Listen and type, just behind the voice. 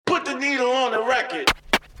needle on the record.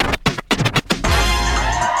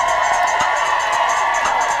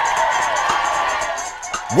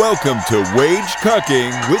 Welcome to Wage Cucking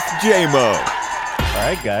with Jmo. All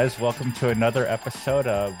right, guys, welcome to another episode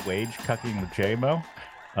of Wage Cucking with Jmo.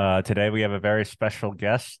 Today we have a very special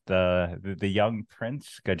guest, the young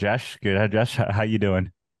prince, Gajesh. Good, Gajesh, how you doing?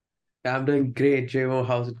 I'm doing great, Jmo.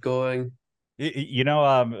 How's it going?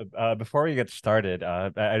 Before we get started,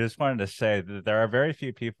 I just wanted to say that there are very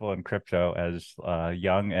few people in crypto as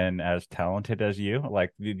young and as talented as you.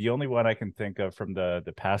 Like the only one I can think of from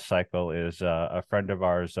the past cycle is a friend of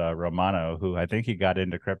ours, Romano, who I think he got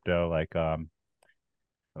into crypto like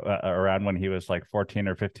around when he was like 14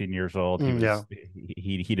 or 15 years old.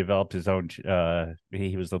 He developed his own.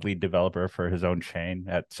 He was the lead developer for his own chain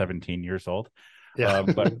at 17 years old. Yeah.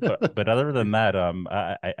 But other than that,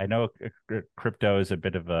 I know crypto is a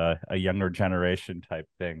bit of a younger generation type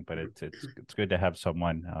thing, but it's good to have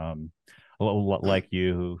someone like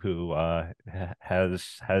you who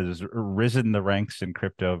has risen the ranks in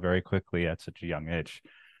crypto very quickly at such a young age.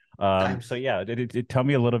 So yeah, tell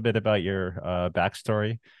me a little bit about your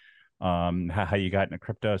backstory, how you got into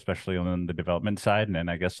crypto, especially on the development side, and then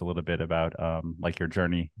I guess a little bit about like your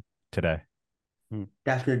journey today.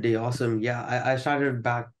 Definitely awesome. Yeah, I started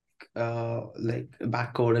back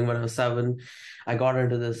coding when I was 7. I got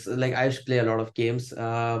into this, like I used to play a lot of games.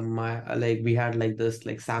 We had like this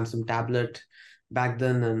like Samsung tablet back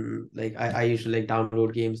then, and like I used to like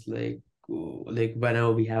download games like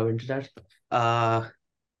whenever we have internet. So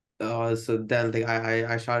then like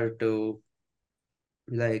I started to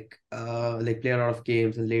play a lot of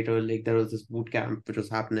games, and later like there was this boot camp which was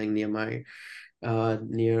happening near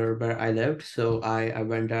where I lived. So I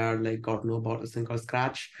went there, like got to know about this thing called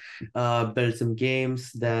Scratch, built some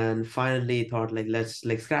games, then finally thought like let's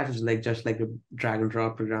like Scratch is like just like a drag and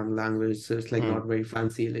drop programming language. So it's like not very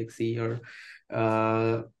fancy like C or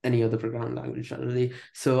any other programming language generally.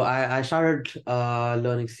 So I started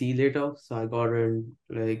learning C later. So I got in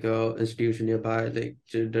like a institution nearby, like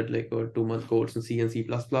did like a 2-month course in C and C++.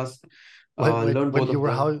 Learned both of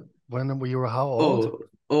them. When you were how old?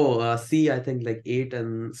 C, I think like 8,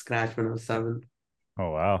 and Scratch when I was 7.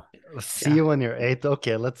 Oh wow! See you when you're 8.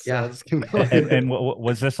 Okay, let's keep going. And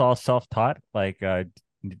was this all self-taught? Like,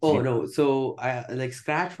 No. So I like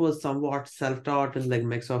Scratch was somewhat self-taught and like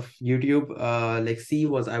mix of YouTube. Like C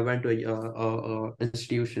was I went to a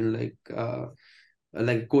institution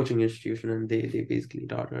like coaching institution, and they basically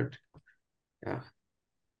taught it. Yeah.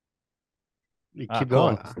 Keep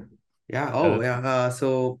going. Yeah. Oh yeah.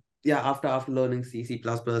 So yeah, after learning C++,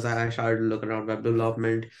 I started to look around web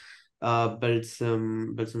development. Built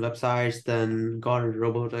some websites, then got into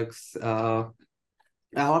robotics. I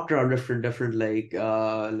hopped around different like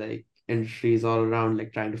industries all around,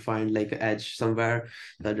 like trying to find like an edge somewhere.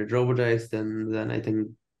 So I did robotics, then I think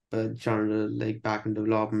joined like back in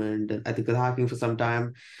development, and I think was hacking for some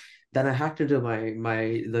time. Then I hacked into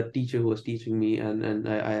the teacher who was teaching me, and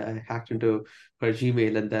I hacked into her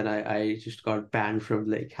Gmail, and then I just got banned from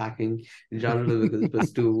like hacking in general because it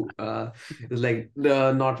was too it was like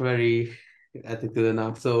not very ethical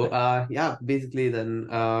enough. So yeah, basically then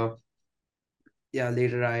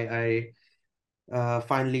later I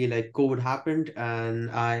finally like COVID happened, and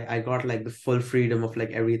I got like the full freedom of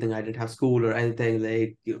like everything. I didn't have school or anything.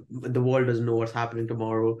 Like the world doesn't know what's happening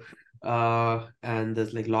tomorrow. And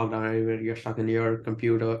there's like lockdown everywhere. You're stuck in your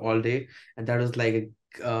computer all day, and that was like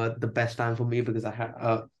the best time for me because I had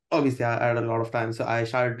obviously I had a lot of time, so I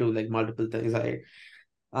started to do like multiple things.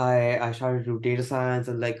 I started to do data science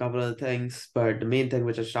and like a couple of things, but the main thing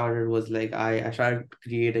which I started was like I started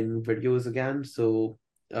creating videos again. So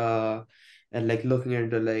and like looking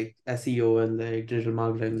into like SEO and like digital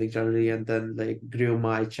marketing like generally, and then like grew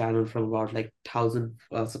my channel from about like 1,000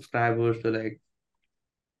 subscribers to like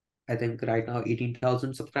I think right now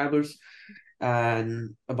 18,000 subscribers,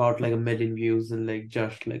 and about like a million views in like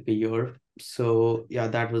just like a year. So yeah,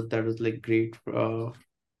 that was like great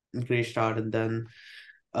start. And then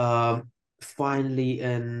finally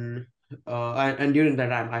in and during that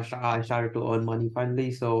time I started to earn money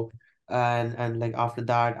finally. So and like after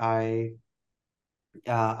that I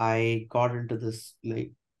got into this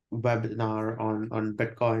like webinar on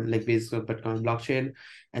Bitcoin, like basically Bitcoin blockchain,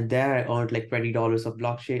 and there I earned like $20 of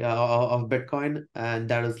blockchain of Bitcoin, and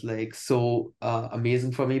that was like so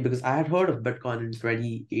amazing for me because I had heard of Bitcoin in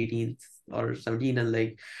 2018 or 17, and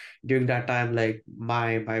like during that time like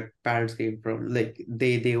my parents came from like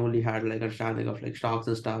they only had like understanding of like stocks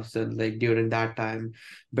and stuff, and like during that time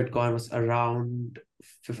Bitcoin was around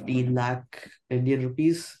 15 lakh Indian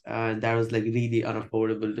rupees, and that was like really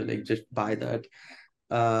unaffordable to like just buy that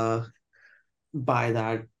uh buy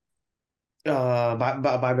that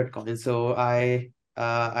buy Bitcoin. So I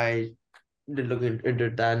did look into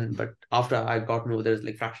it then, but after I got to know there's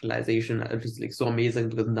like fractionalization, it was like so amazing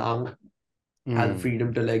because now I have the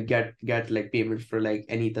freedom to like get like payments for like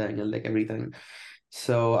anything and like everything.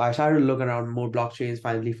 So I started to look around more blockchains,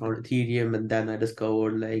 finally found Ethereum, and then I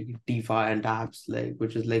discovered like DeFi and apps, like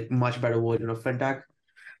which is like much better version of fintech.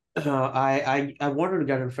 I wanted to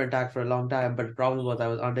get in fintech for a long time, but the problem was I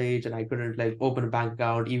was underage and I couldn't like open a bank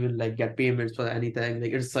account, even like get payments for anything.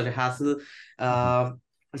 Like it's such a hassle.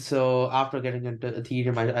 So after getting into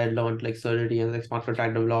Ethereum, I learned like Solidity and like smart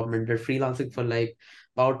contract development, did freelancing for like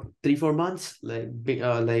about 3 4 months.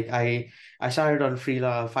 I started on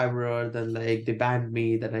freelance Fiverr, then like they banned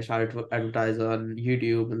me, then I started to advertise on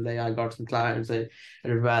YouTube, and like I got some clients, I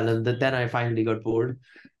did well, and then I finally got bored.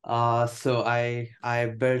 So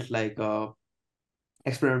I built like a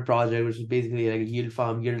experiment project, which is basically like a yield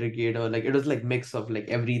farm, yield aggregator. Like it was like mix of like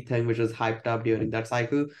everything which was hyped up during that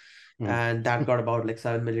cycle, and that got about like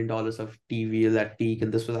 $7 million of TVL at peak,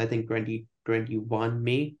 and this was I think 2021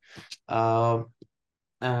 May.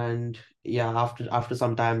 And yeah, after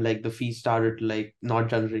some time, like the fee started to like not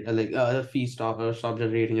generate, the fee stopped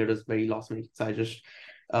generating. It was very loss making, so I just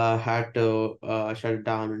had to shut it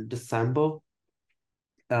down in December.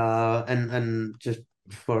 And just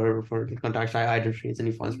for the context, I didn't raise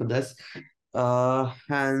any funds for this.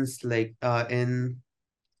 Hence, like uh in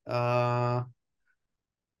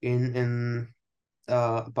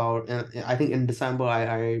about I think in December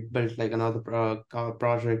I built like another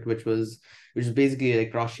project which is basically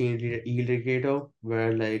like cross chain yield aggregator,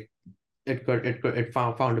 where like it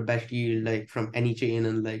found the best yield like from any chain,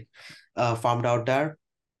 and like farmed out there,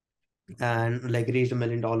 and like raised $1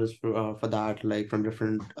 million for that, like from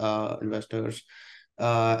different investors.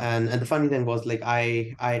 And the funny thing was like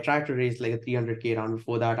I tried to raise like a 300K round.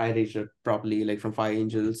 Before that, I raised it properly like from five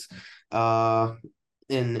angels uh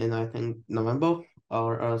in I think November,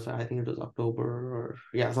 or so I think it was October, or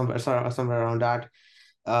yeah, somewhere around that.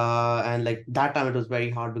 And like that time it was very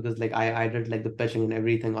hard because like I did like the pitching and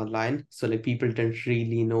everything online, so like people didn't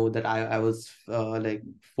really know that I was like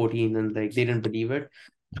 14, and like they didn't believe it.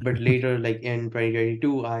 But later, like in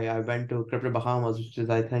 2022, I went to Crypto Bahamas, which is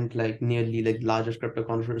I think like nearly like largest crypto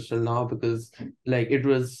conference till now, because like it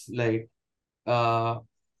was like uh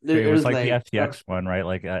It it was was like the like FTX one, right?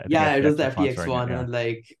 Like I think yeah, it was FTX the was FTX sponsoring it. one, Yeah. and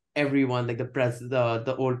like everyone, like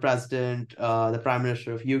the old president, the prime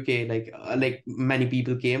minister of UK, like many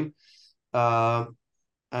people came, uh,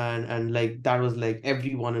 and like that was like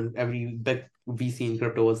everyone and every big VC in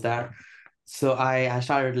crypto was there. So I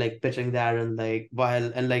started like pitching there, and like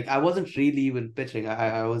while and like I wasn't really even pitching.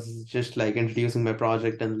 I was just like introducing my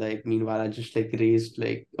project, and like meanwhile I just like raised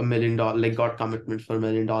like $1 million, like got commitments for $1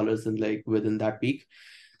 million, and like within that week.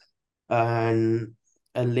 And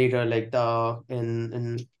later like the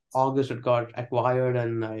in August it got acquired,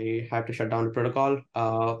 and I had to shut down the protocol.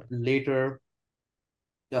 Later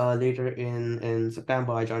in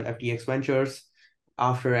September I joined FTX Ventures.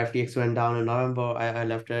 After FTX went down in November, I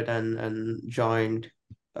left it and joined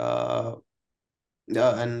uh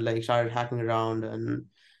and like started hacking around and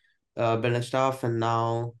building stuff. And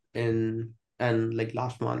now in and like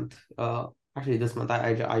last month, actually this month,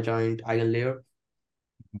 I joined Iron Layer.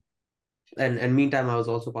 And meantime I was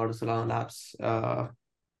also part of Solana Labs. Yeah.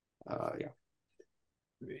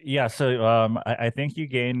 Yeah, so I think you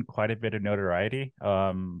gained quite a bit of notoriety.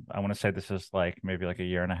 I want to say this is like maybe like a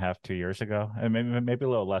year and a half, 2 years ago, and maybe a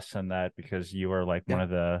little less than that, because you were like one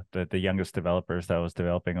Yeah. of the youngest developers that was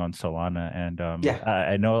developing on Solana. And Yeah.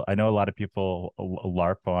 I know a lot of people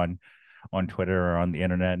LARP on Twitter or on the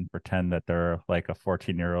internet and pretend that they're like a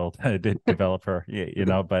 14-year-old developer, you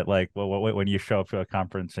know, but like when you show up to a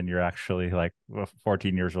conference and you're actually like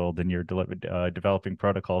 14 years old and you're developing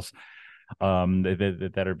protocols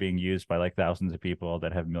that are being used by like thousands of people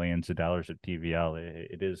that have millions of dollars of TVL.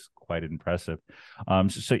 It is quite impressive.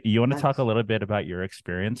 So you want to talk a Thanks. little bit about your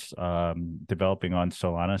experience developing on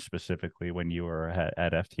Solana, specifically when you were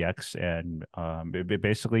at FTX, and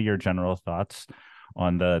basically your general thoughts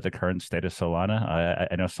on the current state of Solana.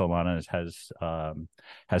 I know Solana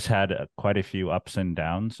has had quite a few ups and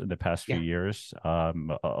downs in the past few Yeah. years. A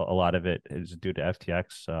lot of it is due to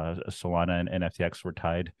FTX. Solana and FTX were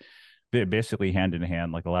tied basically hand in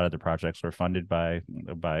hand. Like a lot of the projects were funded by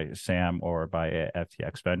Sam or by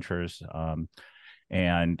FTX Ventures.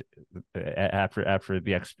 And after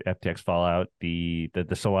the FTX fallout, the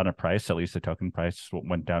Solana price, at least the token price,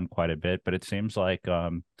 went down quite a bit. But it seems like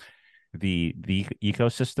the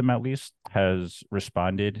ecosystem at least has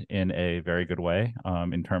responded in a very good way,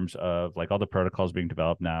 in terms of like all the protocols being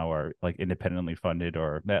developed now are like independently funded,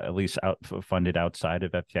 or at least funded outside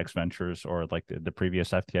of FTX Ventures or like the previous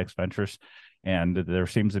FTX Ventures, and there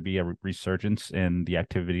seems to be a resurgence in the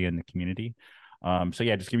activity in the community. So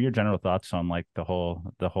yeah, just give me your general thoughts on like the whole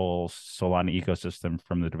Solana ecosystem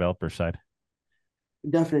from the developer side.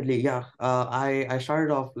 Definitely, yeah. I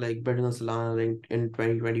started off like building on Solana in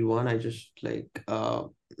 2021. I just like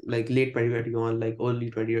late 2021, like early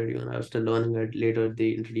 2021. I was still learning it. Later, they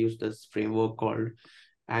introduced this framework called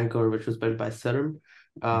Anchor, which was built by Serum.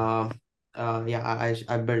 Uh, yeah,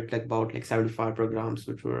 I built like about like 75 programs,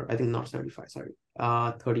 which were, I think, not 75, sorry,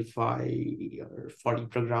 35 or 40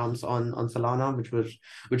 programs on Solana,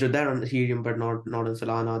 which are there on Ethereum, but not on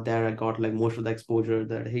Solana. There I got like most of the exposure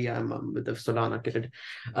that, hey, I'm with the Solana kid.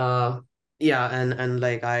 Yeah, and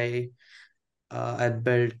like I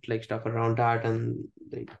built like stuff around that, and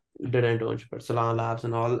like did internship at Solana Labs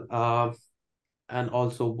and all. And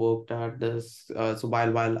also worked at this. So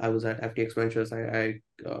while I was at FTX Ventures, I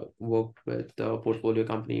worked with the portfolio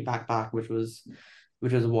company Backpack, which was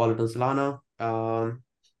a wallet on Solana.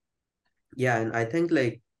 Yeah, and I think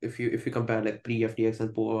like if you compare like pre FTX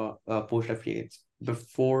and post FTX,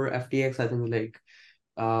 before FTX, I think like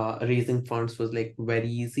raising funds was like very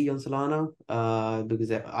easy on Solana,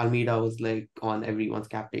 because Alameda was like on everyone's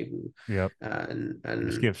cap table, Yep. Just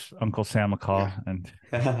and gives Uncle Sam a call yeah. and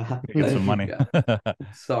get some money. Yeah,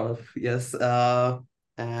 sort of, yes.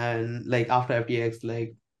 And like after FTX,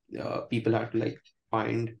 like people had to like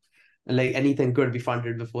find like anything could be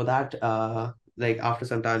funded before that. Like after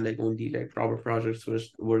some time, like only like proper projects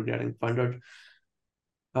were getting funded.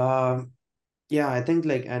 Um, yeah, I think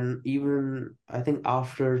like, and even I think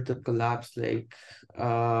after the collapse, like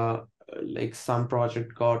some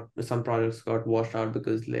projects got washed out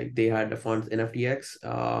because like they had the funds in FTX.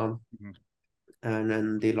 Mhm. And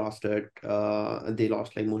then they lost it. They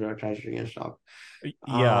lost like Moonlight Treasury and stuff.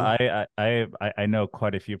 Yeah, Um, I know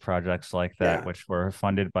quite a few projects like that yeah, which were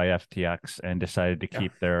funded by FTX and decided to yeah,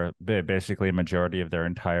 keep their basically a majority of their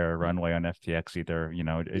entire runway on FTX, either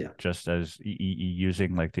yeah, just as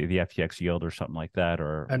using like the FTX yield or something like that,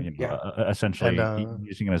 or And yeah, and essentially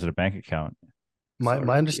using it as a bank account. my sort of,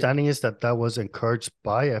 yeah. understanding is that that was encouraged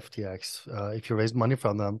by FTX. If you raised money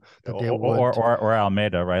from them, that they Or would or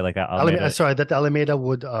Alameda, right? Like Alameda, Alameda. sorry, that Alameda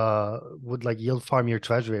would like yield farm your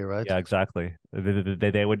treasury, right? Yeah, exactly.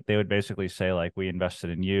 They would basically say like, we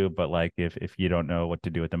invested in you, but like if you don't know what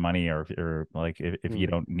to do with the money, or like if you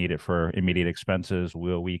Mm. don't need it for immediate expenses,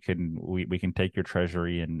 we can take your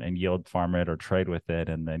treasury and yield farm it or trade with it,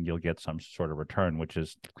 and then you'll get some sort of return, which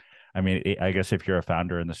is, I mean, I guess if you're a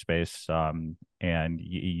founder in the space, and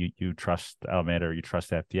you trust Alameda or you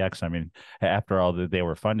trust FTX, I mean, after all that they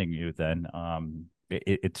were funding you, then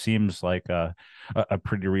it seems like a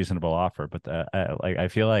pretty reasonable offer. But like I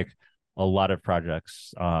feel like a lot of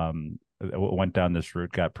projects went down this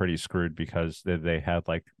route, got pretty screwed because they had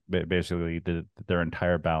like basically their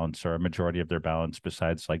entire balance or a majority of their balance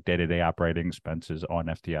besides like day-to-day operating expenses on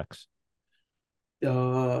FTX.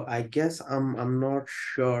 I guess I'm not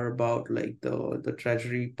sure about like the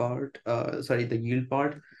treasury part. Sorry, the yield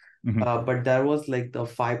part. Hmm. But there was like the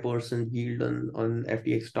 5% yield on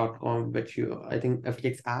FTX.com, which I think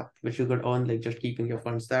FTX app, which you could earn like just keeping your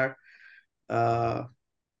funds there. Uh,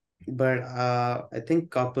 but I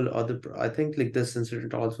think I think like this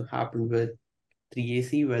incident also happened with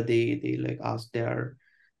 3AC, where they like asked their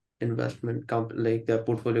like their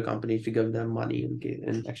portfolio companies to give them money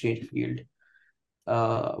in exchange for yield.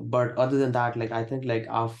 But other than that, like I think like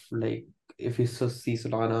after like if you see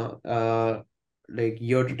Solana, like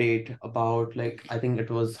year to date, about like I think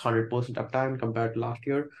it was 100% uptime compared to last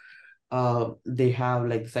year. They have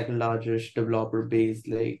like the second largest developer base,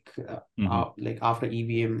 Hmm. like after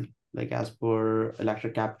EVM, like as per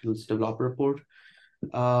Electric Capital's developer report.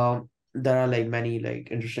 There are like many like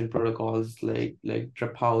interesting protocols like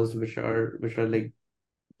Trip House, which are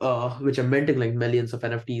minting like millions of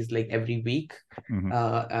NFTs like every week. Hmm.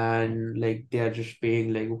 And like they are just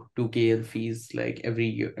paying like 2K in fees like every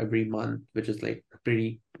year, every month, which is like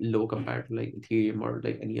pretty low compared to like Ethereum or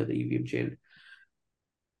like any other EVM chain.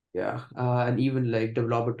 Yeah. And even like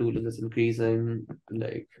developer tooling is increasing,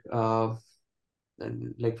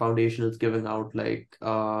 and like Foundation is giving out like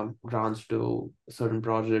grants to certain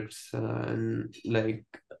projects, and like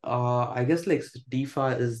I guess like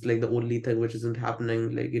DeFi is like the only thing which isn't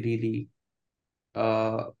happening like really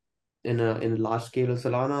uh in a large scale of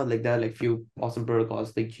Solana. Like there are like few awesome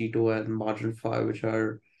protocols like G2 and Margin 5 which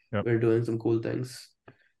are Yep. we're doing some cool things.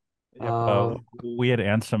 Yep. Um, We had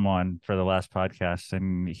Ansem on for the last podcast,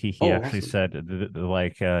 and he oh, actually awesome. said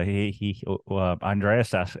like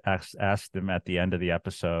Andreas asked him at the end of the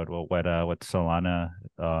episode what Solana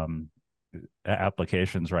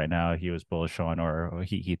applications right now he was bullish on, or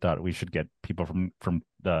he thought we should get people from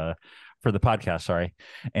the for the podcast. Sorry,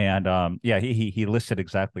 and yeah, he listed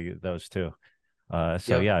exactly those two. So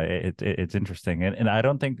Yep. yeah, it's interesting, and I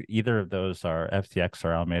don't think either of those are FTX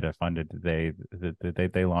or Alameda funded. They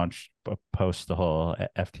launched post the whole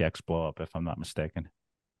FTX blow up, if I'm not mistaken.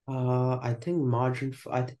 I think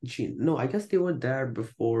I think no, I guess they were there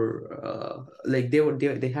before. Like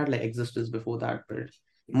they had like existence before that, but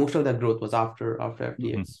most of that growth was after Hmm.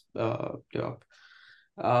 FTX. Yeah.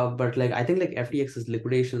 But like I think like FTX's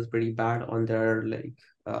liquidation is pretty bad on their like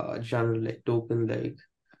general like token like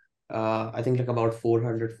I think like about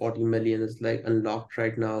 440 million is like unlocked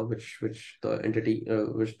right now, which the entity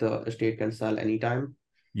which the state can sell anytime.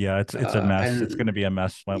 Yeah, it's a mess. It's going to And be a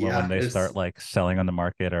mess when yeah, they start it's like selling on the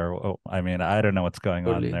market, or I mean, I don't know what's going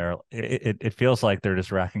on totally there. It feels like they're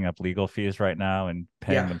just racking up legal fees right now and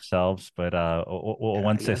paying yeah, themselves, but yeah, I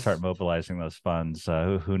once they start guess. mobilizing those funds,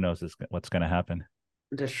 who knows what's going to happen.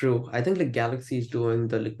 That's true. I think like Galaxy is doing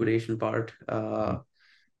the liquidation part Mhm.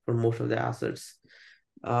 for most of the assets.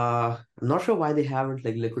 I'm not sure why they haven't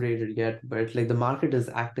like liquidated yet, but like the market is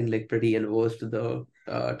acting like pretty inverse to the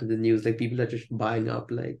news. Like people are just buying up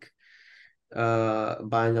the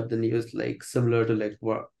news like similar to like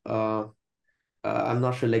what I'm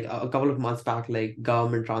not sure like a couple of months back like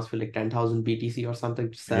government transferred like 10,000 BTC or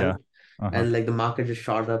something to Yeah. sell, Uh-huh. and like the market just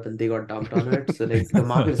shot up and they got dumped on it. So like the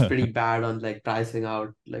market is pretty bad on like pricing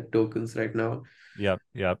out like tokens right now. Yep,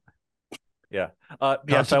 yep. Yeah.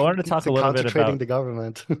 Yeah, so Counter, I wanted to talk it's a a little counter bit trading about the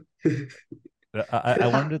government. I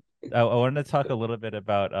wanted to I wanted to talk a little bit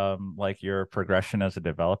about like your progression as a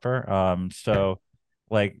developer. So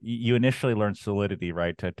like you initially learned Solidity,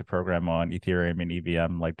 right, to program on Ethereum and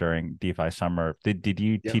EVM like during DeFi summer. Did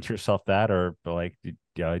you Yeah. teach yourself that, or like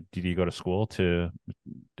did you go to school to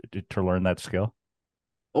learn that skill?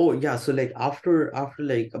 Oh yeah, so like after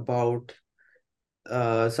like about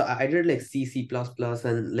so I did like C, C++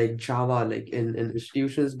 and like Java like in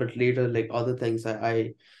institutions, but later like other things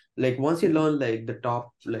I like once you learn like the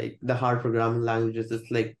top like the hard programming languages,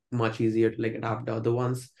 it's like much easier to like adapt the other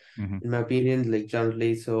ones, Hmm. in my opinion, like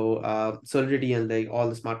generally. So Solidity and like all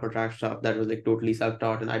the smart contract stuff that was like totally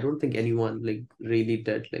self-taught, and I don't think anyone like really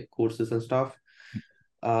did like courses and stuff.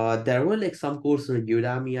 There were like some courses on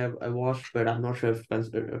Udemy I watched, but I'm not sure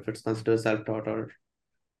if it's considered self-taught or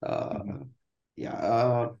Hmm. uh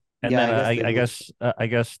yeah, And yeah, then I guess like I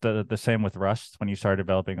guess the same with Rust when you started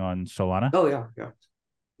developing on Solana. oh yeah, yeah.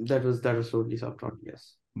 That was totally self-taught,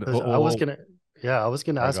 yes. Because I was gonna, yeah, I was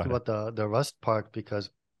gonna Sorry, go ask ahead. about the Rust part because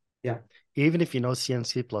Yeah, even if you know C and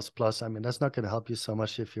C++, I mean that's not gonna help you so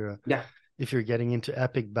much yeah, if you're getting into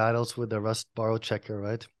epic battles with the Rust borrow checker,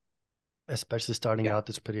 right? Especially starting yeah, out,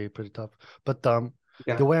 it's pretty tough. But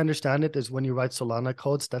yeah, the way I understand it is when you write Solana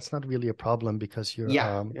codes, that's not really a problem because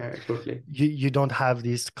yeah, yeah, totally. you don't have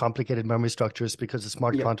these complicated memory structures because the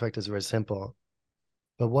smart Yeah, contract is very simple.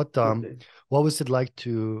 But totally. what was it like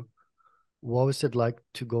to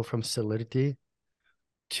go from Solidity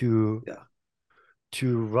to Yeah.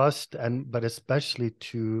 Rust, and but especially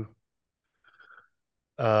to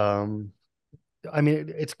um I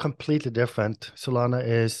mean it's completely different. Solana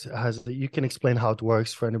is has you can explain how it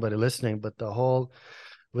works for anybody listening, but the whole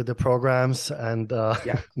with the programs and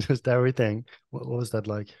Yeah. just everything. What was that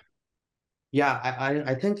like? Yeah,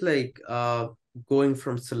 I think like going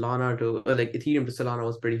from Solana to like Ethereum to Solana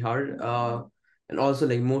was pretty hard. And also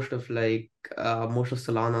like most of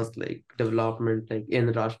Solana's like development like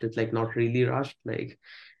in Rust, it's like not really Rust. Like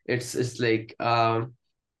it's like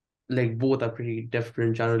both are pretty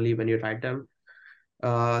different generally when you write them.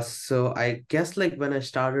 So I guess like when I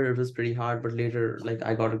started it was pretty hard, but later like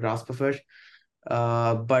I got a grasp of it.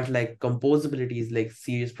 But like composability is like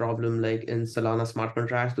serious problem like in Solana smart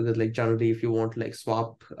contracts, because like generally if you want to like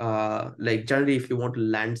swap like generally if you want to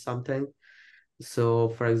land something, so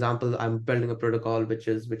for example I'm building a protocol which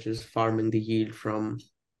is farming the yield from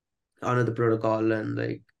another protocol and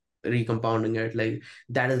like recompounding it, like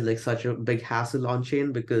that is like such a big hassle on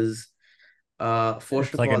chain because first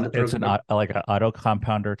It's of like all the protocol. like an auto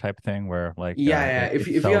compounder type thing where like Yeah, yeah. it If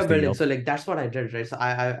you sells are the building, yield. so like that's what I did, right? So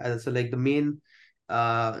so like the main,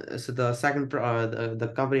 so the second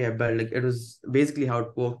the company I built, like it was basically how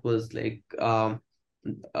it worked was like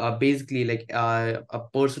basically like a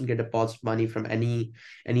person can deposit money from any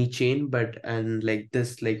chain, but and like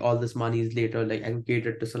this like all this money is later like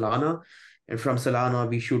aggregated to Solana, And from Solana,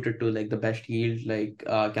 we shoot it to like the best yield, like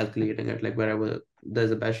calculating it like wherever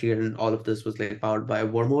there's a best yield, and all of this was like powered by a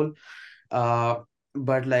wormhole. Uh,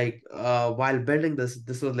 but like while building this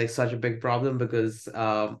was like such a big problem because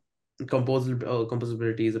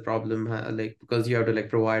composability is a problem, like because you have to like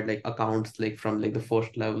provide like accounts like from like the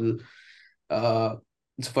first level. Uh,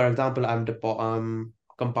 so for example, I'm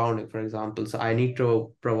compounding, for example, so I need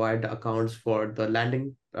to provide the accounts for the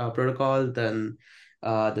lending protocol, then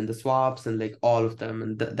the swaps and like all of them,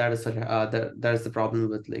 and that is such a, that is the problem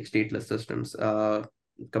with like stateless systems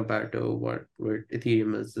compared to what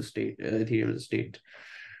Ethereum is the state. Ethereum is a state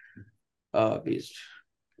based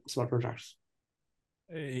smart contracts.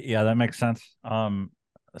 Yeah, that makes sense.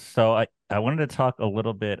 So I wanted to talk a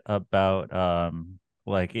little bit about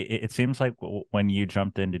like it seems like when you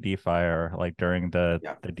jumped into DeFi or like during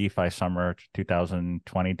Yeah. the DeFi summer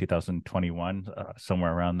 2020 2021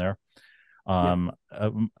 somewhere around there.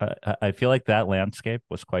 I feel like that landscape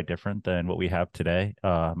was quite different than what we have today.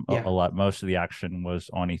 Yeah. Most of the action was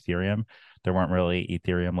on Ethereum. There weren't really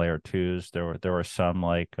Ethereum layer twos. There were some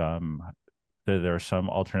like there are some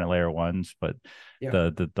alternate layer ones, but Yeah.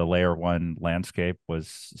 the layer one landscape was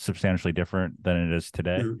substantially different than it is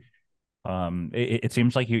today. Mhm. It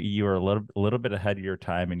seems like you were a little bit ahead of your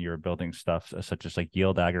time, and you were building stuff such as like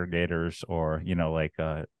yield aggregators, or like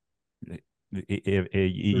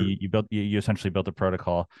you essentially built a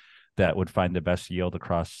protocol that would find the best yield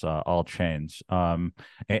across all chains.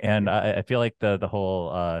 And I feel like the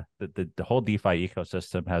whole the whole DeFi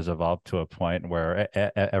ecosystem has evolved to a point where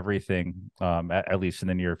everything, at least in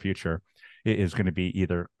the near future, is going to be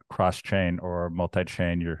either cross-chain or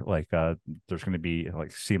multi-chain. You're like there's going to be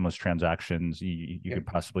like seamless transactions. You could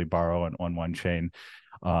possibly borrow on one chain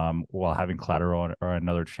while having collateral or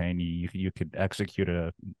another chain. You could execute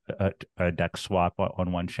a DEX swap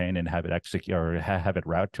on one chain and have it execute or have it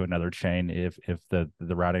route to another chain if the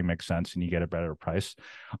routing makes sense and you get a better price.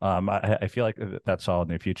 I feel like that's all in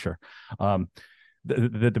the future.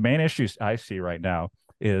 The main issues I see right now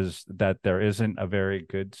is that there isn't a very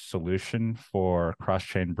good solution for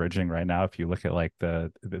cross-chain bridging right now. If you look at like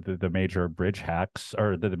the major bridge hacks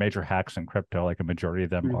or the major hacks in crypto, like a majority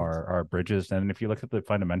of them Mhm. are bridges. And if you look at the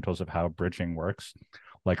fundamentals of how bridging works,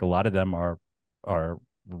 like a lot of them are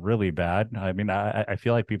really bad. I mean, I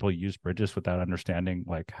feel like people use bridges without understanding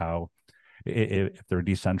like how if they're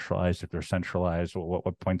decentralized, if they're centralized,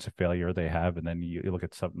 what points of failure they have, and then you look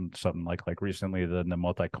at something like recently the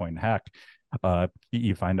multi-coin hack.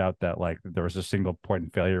 You find out that like there was a single point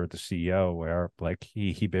of failure with the CEO where like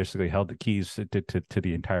he basically held the keys to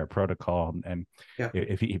the entire protocol, and Yeah.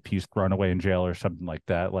 if he's thrown away in jail or something like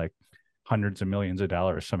that, like hundreds of millions of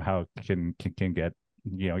dollars somehow can get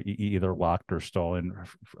either locked or stolen,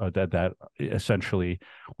 that essentially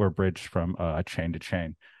were bridged from chain to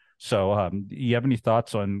chain. So, you have any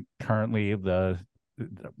thoughts on currently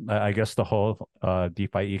I guess the whole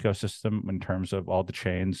DeFi ecosystem in terms of all the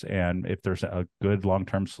chains, and if there's a good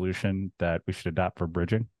long-term solution that we should adopt for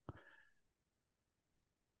bridging?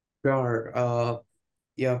 Sure.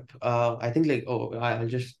 Yep. I think like I'll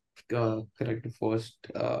just correct the first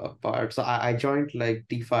part. So I joined like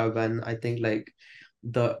DeFi when I think like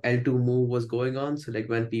the L2 move was going on. So like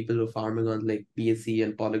when people were farming on like BSC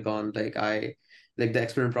and Polygon, like the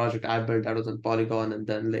experiment project I built that was on Polygon, and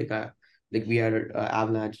then like we had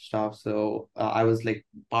Avalanche stuff. So I was like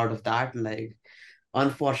part of that. Like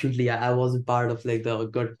unfortunately, I wasn't part of like the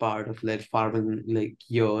good part of like farming like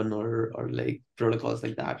Yearn or like protocols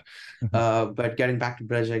like that. But getting back to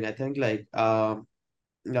bridging, I think like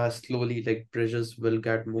slowly like bridges will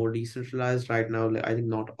get more decentralized. Right now, like I think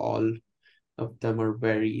not all of them are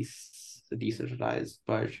very decentralized,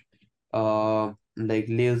 but like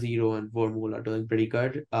Layer Zero and Wormhole are doing pretty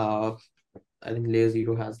good. I think Layer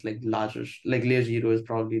Zero has like largest, like Layer Zero is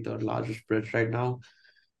probably the largest bridge right now.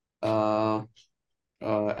 Uh,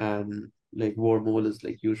 and like Wormhole is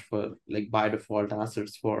like used for like by default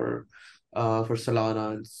assets for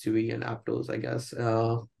Solana and Sui and Aptos, I guess.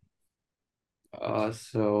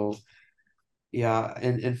 So yeah,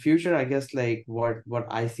 in future, I guess like what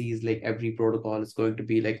I see is like every protocol is going to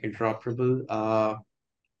be like interoperable.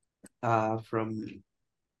 From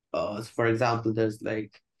so for example,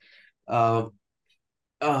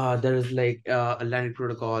 uh there's like a lending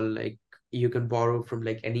protocol like you can borrow from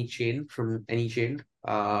like any chain from any chain.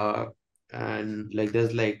 And like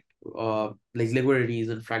there's like liquidity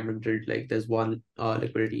isn't fragmented. Like there's one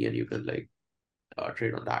liquidity and you can like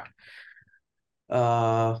trade on that.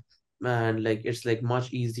 Uh, and like it's like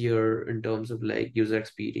much easier in terms of like user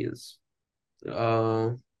experience.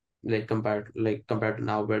 Uh, compared to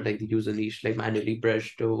now, where like the user needs like manually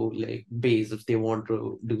bridge to like base if they want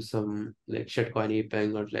to do some like shitcoin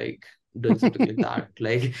aping or like doing something like that.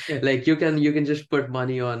 Like you can just put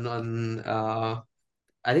money on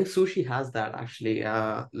I think sushi has that actually.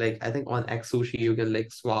 Like I think on X sushi you can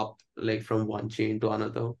like swap like from one chain to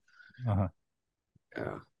another. Uh-huh.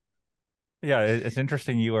 Yeah. Yeah, it's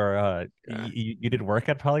interesting. You are Yeah. you did work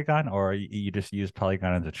at Polygon, or you just use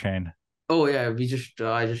Polygon as a chain? Oh yeah, we just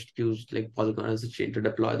I just used like Polygon as a chain to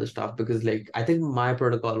deploy the stuff because like I think my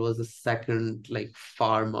protocol was the second like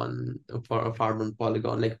farm on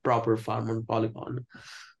Polygon, like proper farm on Polygon.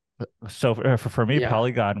 So for me, Yeah.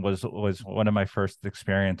 Polygon was one of my first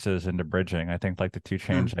experiences into bridging. I think like the two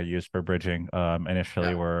chains Mm. I used for bridging initially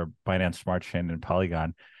Yeah. were Binance Smart Chain and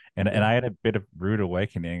Polygon, and Yeah. I had a bit of rude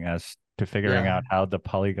awakening as to figuring Yeah. out how the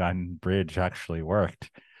Polygon bridge actually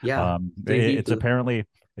worked. Yeah. Three It's people. apparently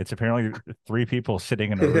three people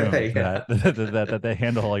sitting in a room that Yeah. that they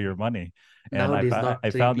handle all your money, and Nowadays, not I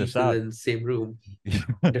three found this people out. in same room,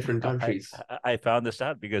 different I, countries. I found this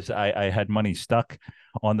out because I had money stuck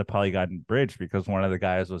on the Polygon bridge because one of the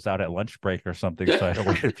guys was out at lunch break or something. So I had to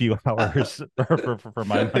wait a few hours for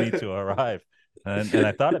my money to arrive. And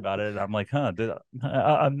I thought about it and I'm like,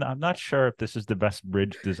 I'm not sure if this is the best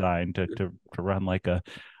bridge design to run like a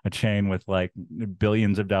chain with like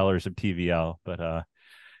billions of dollars of TVL. But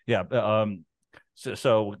yeah,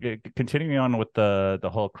 so continuing on with the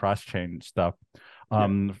whole cross chain stuff.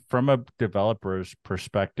 Yeah. From a developer's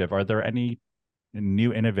perspective, are there any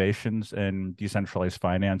new innovations in decentralized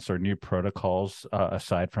finance or new protocols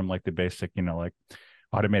aside from like the basic, like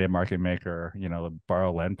automated market maker, the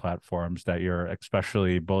borrow lend platforms that you're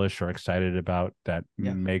especially bullish or excited about that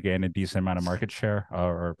Yeah. may gain a decent amount of market share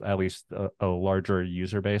or at least a larger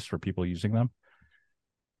user base for people using them?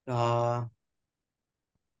 Uh,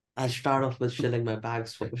 I'll start off with shilling my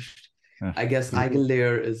bags first. Yeah. I guess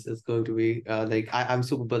Eigenlayer is going to be like I'm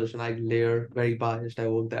super bullish on Eigenlayer, very biased. I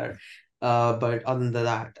work there. But other than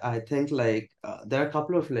that, I think like there are a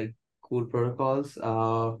couple of like cool protocols.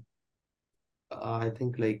 I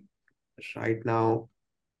think like right now,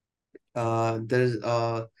 there's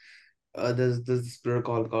this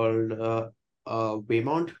protocol called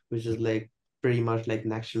Waymount, which is like pretty much like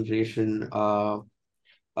next generation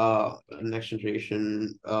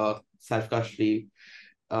self custody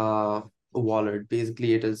uh wallet.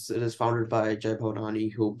 Basically, it is founded by Jay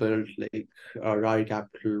Bhaurani, who built like Rari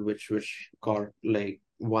Capital, which got like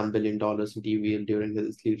 $1 billion in TVL during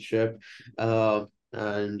his leadership,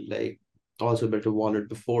 and like also built a wallet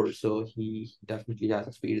before, so he definitely has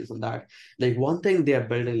experience on that. Like one thing they are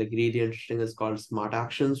building like really interesting is called smart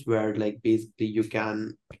actions, where like basically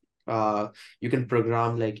uh you can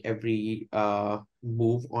program like every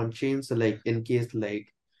move on chain. So like uh, in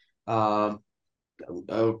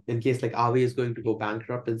case like Aave is going to go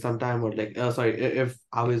bankrupt in some time, or like sorry, if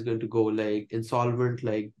Aave is going to go like insolvent,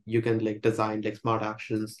 like you can like design like smart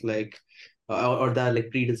actions like or there are like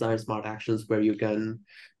pre-designed smart actions where you can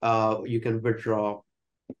withdraw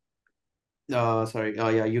sorry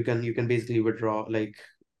yeah, you can basically withdraw like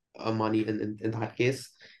money in that case.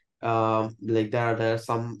 Like there are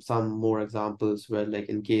some more examples where like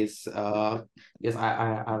in case yes,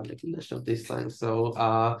 I have like a list of these things. So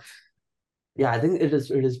yeah, I think it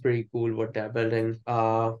is pretty cool what they're building.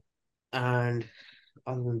 And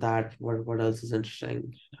other than that, what else is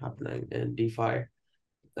interesting happening in DeFi?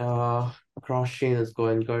 Cross chain is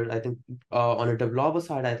going good. I think on a developer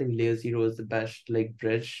side, I think Layer Zero is the best like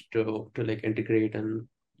bridge to like integrate and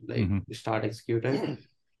like Hmm. start executing.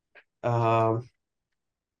 Um,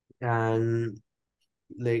 and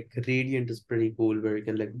like Radiant is pretty cool where you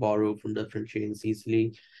can like borrow from different chains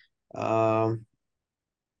easily. Um,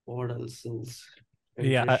 what else is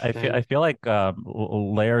Yeah, interesting? I feel like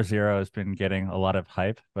Layer Zero has been getting a lot of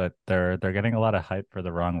hype, but they're getting a lot of hype for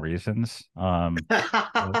the wrong reasons. Mm.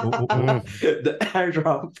 The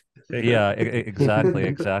airdrop. Yeah,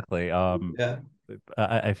 exactly. Yeah,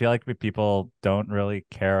 I feel like people don't really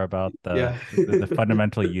care about yeah, the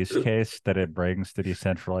fundamental use case that it brings to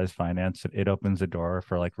decentralized finance. It opens the door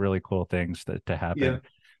for like really cool things to yeah, happen,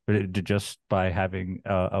 but just by having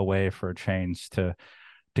a way for chains to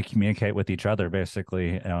communicate with each other,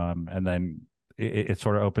 basically, and then it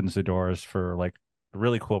sort of opens the doors for like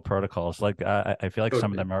really cool protocols. Like I feel like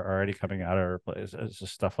some of totally. them are already coming out, or is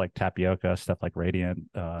stuff like Tapioca, stuff like Radiant.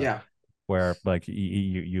 Yeah, Where like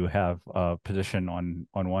you have a position on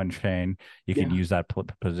one chain, you can yeah, use that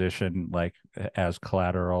position like as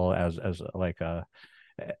collateral, as like a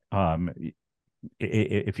um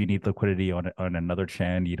if you need liquidity on another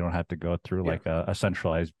chain, you don't have to go through like a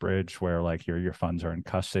centralized bridge where like your funds are in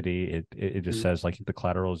custody. It just says like the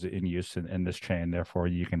collateral is in use in this chain, therefore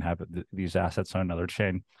you can have these assets on another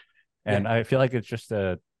chain. And I feel like it's just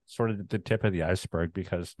a sort of the tip of the iceberg,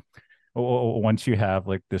 because once you have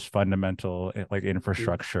like this fundamental like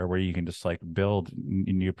infrastructure where you can just like build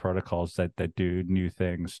new protocols that do new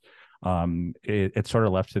things, it's sort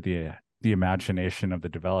of left to the imagination of the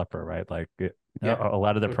developer, right? Like a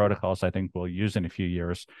lot of the protocols I think we'll use in a few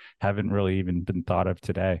years haven't really even been thought of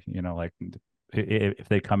today. Like if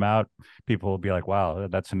they come out, people will be like, "Wow,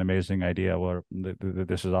 that's an amazing idea. Well,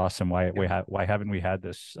 this is awesome. Why haven't we had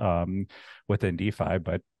this within DeFi?"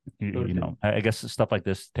 But I guess stuff like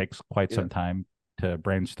this takes quite some time to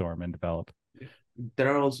brainstorm and develop.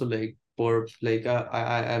 There are also like like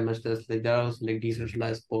I must just like there are also like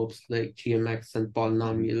decentralized perps like GMX and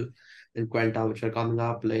Polynomial and Quenta which are coming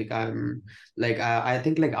up. Like I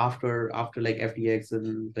think like after like FTX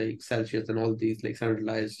and like Celsius and all these like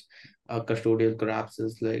centralized custodial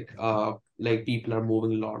collapses, like people are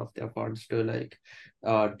moving a lot of their funds to like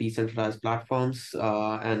decentralized platforms.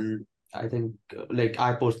 And I think like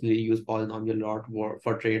I personally use Polynomial a lot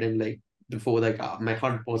for trading. Like before, like my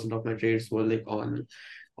 100% of my trades were like on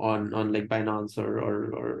like Binance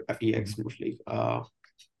or FTX mostly. Yeah.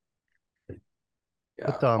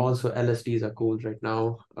 But Also, LSDs are cool right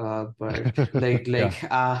now. But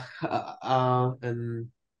and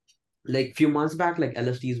like few months back, like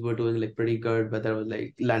LSDs were doing like pretty good, but there was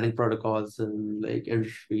like landing protocols and like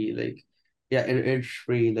interest-free,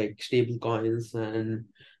 interest-free like stable coins, and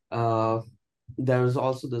there was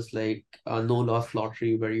also this like no loss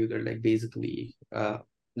lottery where you could like basically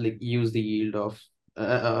like use the yield of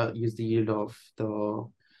the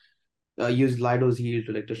use Lido's yield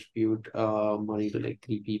to like distribute money to like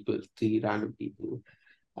three random people.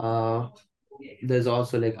 Uh, there's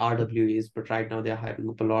also like RWAs, but right now they're hyping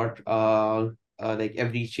up a lot. Like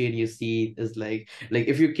every chain you see is like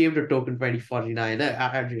if you came to token 2049,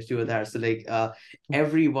 Andreas, you were there. So like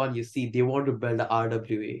everyone you see, they want to build a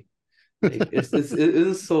RWA. Like it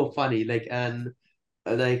is so funny. Like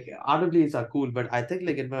RWAs are cool, but I think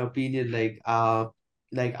like in my opinion, like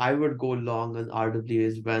I would go long on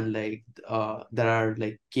RWAs when there are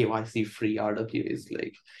like KYC free RWAs.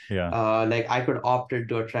 Like I could opt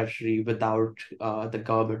into a treasury without the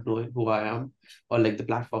government knowing who I am, or like the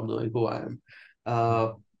platform knowing who I am.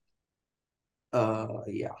 Uh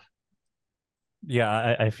yeah.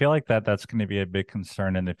 Yeah, I feel like that's going to be a big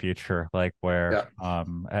concern in the future, like where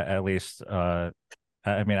at least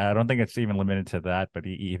I mean, I don't think it's even limited to that, but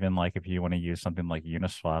even like if you want to use something like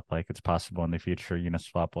Uniswap, like it's possible in the future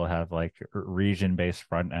Uniswap will have like region-based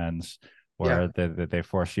front ends where they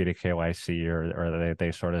force you to KYC, or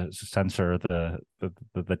they sort of censor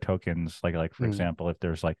the tokens. Like for example, if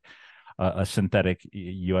there's like a synthetic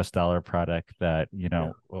US dollar product that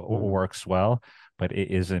works well, but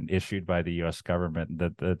it isn't issued by the U.S. government,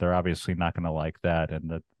 that they're obviously not going to like that, and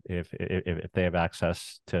that if they have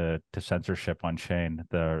access to censorship on chain,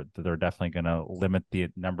 they're definitely going to limit the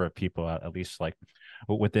number of people, at least like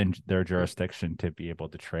within their jurisdiction, to be able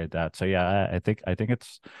to trade that. So yeah, I think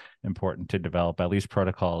it's important to develop at least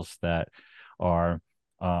protocols that are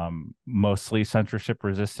mostly censorship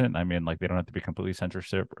resistant. I mean, like they don't have to be completely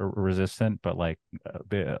censorship resistant, but like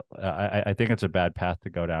I think it's a bad path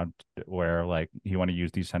to go down, where like you want to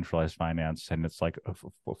use decentralized finance and it's like a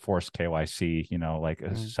forced KYC, like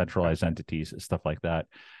centralized entities, stuff like that.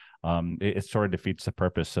 It sort of defeats the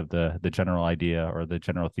purpose of the general idea or the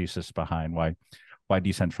general thesis behind why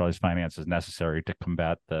decentralized finance is necessary to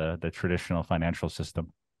combat the traditional financial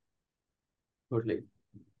system. Totally.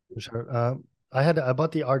 For sure. I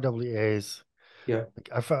bought the RWAs. Yeah. Like,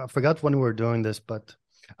 I forgot when we were doing this, but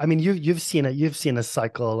I mean, you've seen it. You've seen a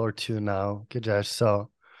cycle or two now, Gajesh.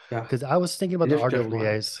 So, because I was thinking about the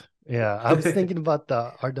RWAs. Yeah, I was thinking about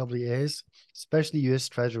the RWAs, especially U.S.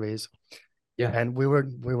 Treasuries. Yeah. And we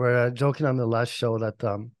were joking on the last show that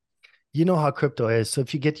you know how crypto is. So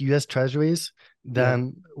if you get U.S. Treasuries,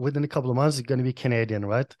 then within a couple of months it's going to be Canadian,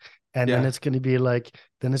 right? And then it's going to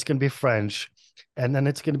be French, and then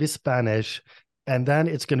it's going to be Spanish, and then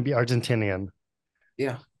it's going to be Argentinian.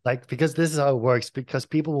 Yeah. Like, because this is how it works, because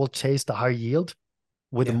people will chase the high yield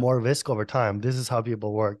with more risk over time. This is how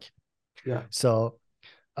people work. Yeah. So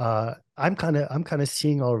I'm kind of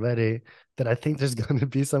seeing already that I think there's going to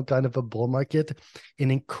be some kind of a bull market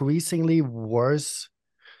in increasingly worse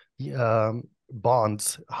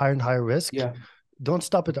bonds, higher and higher risk. Yeah. Don't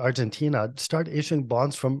stop at Argentina. Start issuing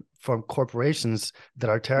bonds from corporations that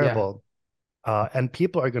are terrible. And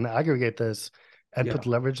people are going to aggregate this and put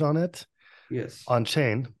leverage on it. Yes. On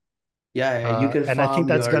chain. You can And I think farm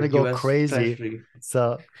that's your gonna go US crazy. treasury.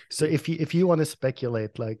 So if you want to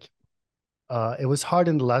speculate, like it was hard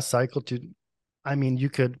in the last cycle to, I mean, you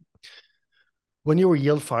could, when you were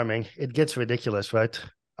yield farming, it gets ridiculous, right?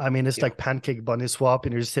 I mean, it's Yeah. like pancake bunny swap,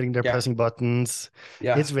 and you're just sitting there Yeah. pressing buttons.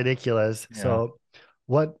 Yeah. It's ridiculous. Yeah. So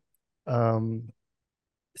what,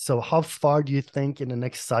 so how far do you think in the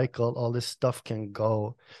next cycle all this stuff can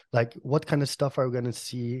go? Like, what kind of stuff are we going to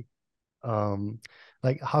see?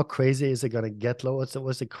 Like, how crazy is it going to get low?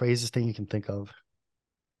 What's the craziest thing you can think of?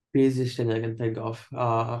 Craziest thing I can think of.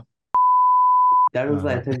 That was,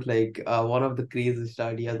 I think, like one of the craziest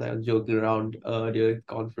ideas I was joking around during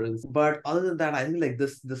conference. But other than that, I think like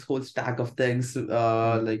this whole stack of things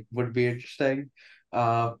like would be interesting.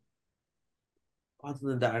 Uh,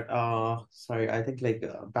 Other than that, sorry, I think like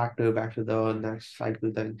back to the next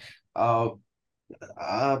cycle thing. Uh,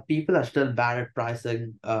 People are still bad at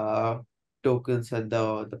pricing tokens at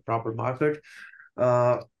the proper market.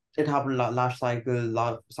 Uh, it happened last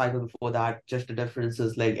cycle before that. Just the difference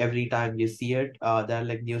is like every time you see it, there are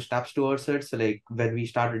like new steps towards it. So like when we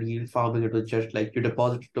started yield farming, it was just like you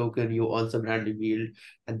deposit a token, you earn some random yield,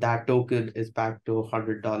 and that token is back to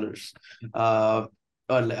 $100. Or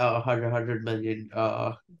hundred million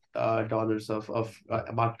dollars of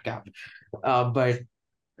market cap. But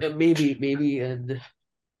maybe in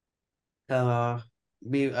uh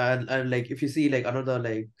me and like if you see like another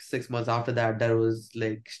like 6 months after that, there was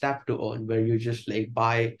like step to own where you just like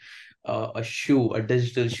buy a shoe, a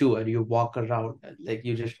digital shoe, and you walk around and like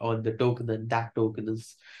you just own the token, and that token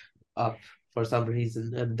is up for some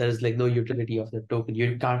reason, and there's like no utility of the token.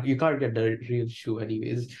 You can't get the real shoe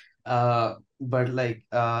anyways. But like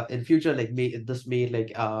in future, like may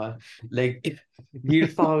like yield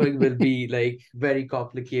farming will be like very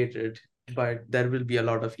complicated, but there will be a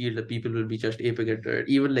lot of yield that people will be just aping into it.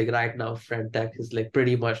 Even like right now, friend tech is like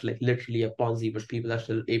pretty much like literally a Ponzi, but people are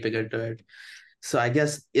still aping into it. So I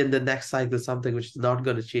guess in the next cycle, something which is not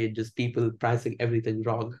going to change is people pricing everything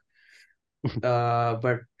wrong.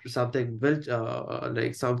 But something which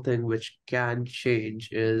can change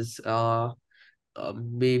is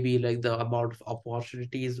maybe like the amount of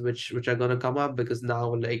opportunities which are gonna come up, because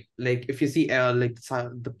now like if you see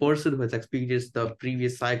the person who has experienced the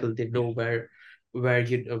previous cycle, they know where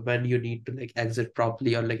you when you need to like exit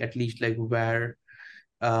properly, or like at least like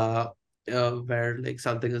uh where like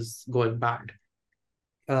something is going bad.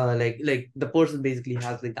 Like the person basically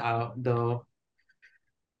has like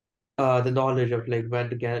the knowledge of like when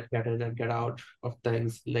to get in and get out of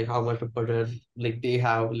things, like how much to put in, like they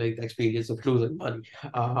have like the experience of losing money.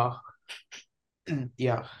 uh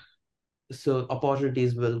yeah, so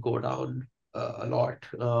opportunities will go down a lot.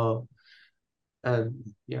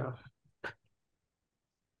 And yeah.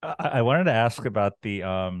 I wanted to ask about the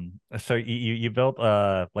so you built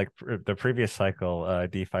like the previous cycle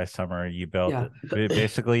DeFi summer, you built Yeah.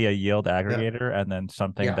 basically a yield Yeah. aggregator and then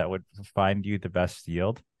something Yeah. that would find you the best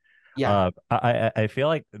yield. Yeah. I feel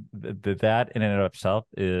like that in and of itself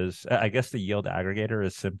is, I guess the yield aggregator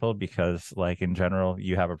is simple because like in general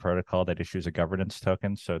you have a protocol that issues a governance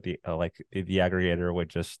token, so the like the aggregator would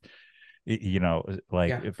just you know,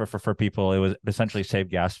 like Yeah. for people, it was essentially save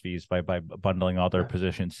gas fees by bundling all their Yeah.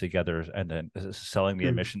 positions together and then selling the Mm.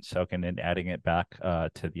 emissions token and adding it back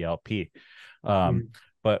to the LP. Um, Mm.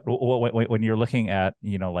 but when you're looking at,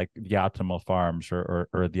 you know, like the optimal farms or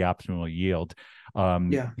the optimal yield,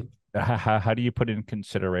 um, Yeah. how do you put in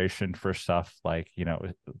consideration for stuff like, you know,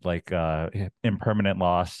 like impermanent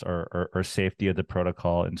loss or safety of the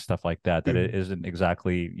protocol and stuff like that, that it Mm. isn't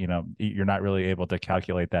exactly, you know, you're not really able to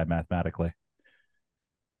calculate that mathematically.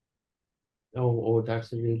 Oh,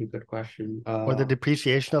 that's a really good question. Or the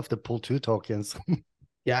depreciation of the pool two tokens?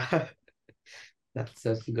 Yeah. That's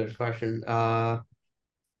a good question.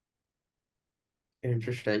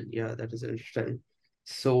 Interesting. Yeah, that is interesting.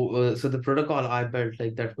 So the protocol I built,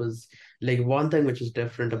 like that was like one thing which is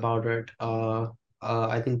different about it.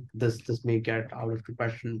 I think this may get out of the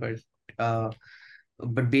question, uh,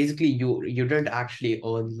 but basically you didn't actually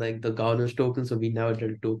own like the governance token, so we never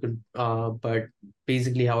did a token. But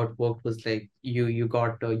basically how it worked was like you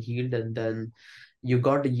got a yield, and then you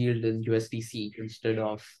got a yield in USDC instead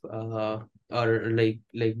of or like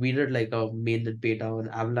we did like a mainnet beta on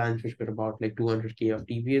Avalanche, which got about like 200K of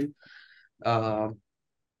TVL. Uh,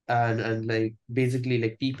 and like basically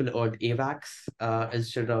like people earned AVAX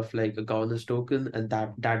instead of like a governance token, and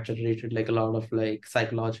that generated like a lot of like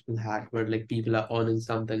psychological hack where like people are earning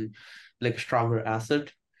something like stronger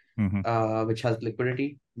asset Mm-hmm. which has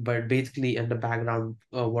liquidity. But basically in the background,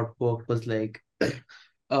 what worked was like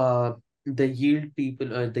uh the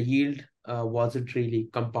yield wasn't really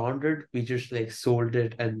compounded. We just like sold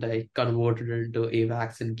it and like converted it into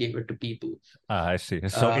AVAX and gave it to people. I see.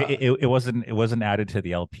 So Uh, it wasn't added to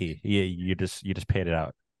the LP. You just paid it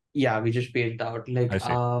out. yeah, we just paid it out. Like I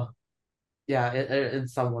see. yeah, in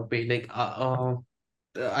somewhat way. Like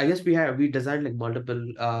I guess we designed like multiple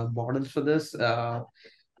models for this.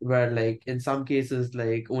 Where like in some cases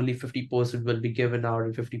like only 50% will be given out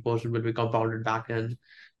and 50% will be compounded back in.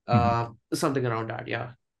 Mhm. Something around that,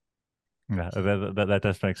 yeah. Yeah, that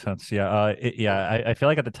does make sense. Yeah, I feel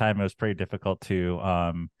like at the time it was pretty difficult to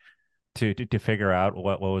figure out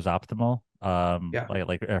what was optimal.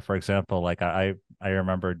 Yeah. For example, like I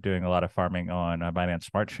remember doing a lot of farming on Binance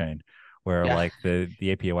Smart Chain, where Yeah. like the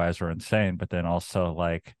APYs were insane, but then also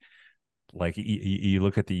like you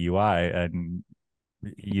look at the UI and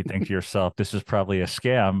you think to yourself, this is probably a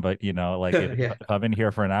scam, but you know, like Yeah. if I'm in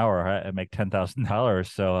here for an hour, I make $10,000.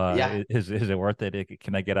 So Yeah. is it worth it?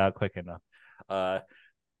 Can I get out quick enough? Uh,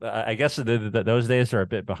 I guess those days are a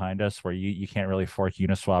bit behind us, where you can't really fork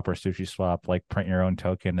Uniswap or SushiSwap, like print your own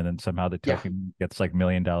token, and then somehow the Yeah. token gets like $1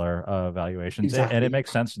 million valuations. And it Exactly. makes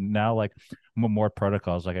sense now. Like more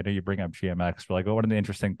protocols, like I know you bring up GMX, but like one of the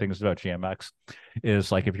interesting things about GMX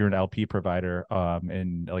is like if you're an LP provider,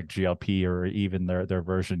 in like GLP or even their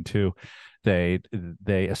version 2, they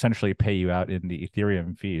essentially pay you out in the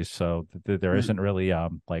Ethereum fees. So there isn't Mm. really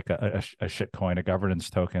like a shit coin, a governance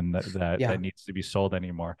token Yeah. that needs to be sold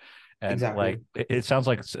anymore. And like Exactly. it sounds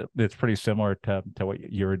like it's pretty similar to what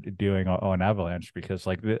you're doing on Avalanche, because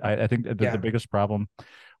like I think the Yeah. biggest problem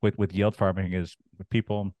with yield farming is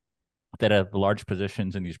people that have large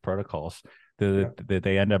positions in these protocols, Yeah.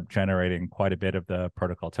 they end up generating quite a bit of the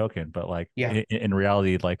protocol token. But like Yeah. in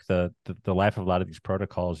reality, like the life of a lot of these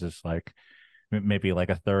protocols is like maybe like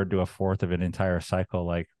a third to a fourth of an entire cycle.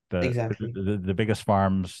 Like Exactly. the biggest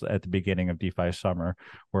farms at the beginning of DeFi summer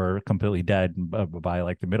were completely dead by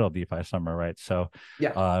like the middle of DeFi summer, right? So,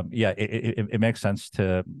 Yeah. yeah, it makes sense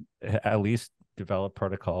to at least develop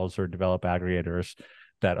protocols or develop aggregators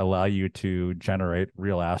that allow you to generate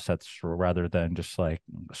real assets rather than just like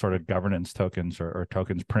sort of governance tokens or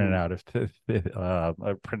tokens printed Mm. out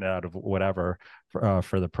of printed out of whatever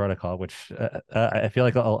for the protocol, which I feel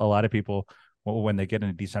like a lot of people, when they get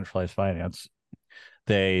into decentralized finance,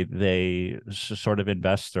 they sort of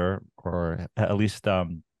invest or at least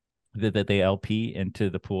that they LP into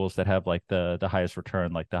the pools that have like the highest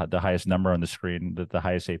return, like the highest number on the screen, the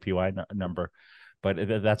highest APY number. But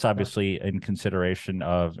that's Yeah. obviously in consideration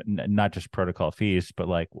of not just protocol fees, but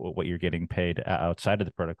like what you're getting paid outside of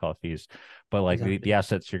the protocol fees. But like the Exactly.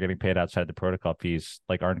 assets you're getting paid outside the protocol fees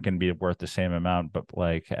like aren't going to be worth the same amount. But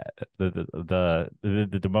like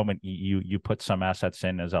the moment you put some assets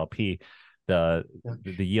in as LP, the Yeah.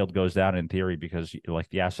 the yield goes down in theory, because like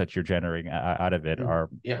the assets you're generating out of it Mm. are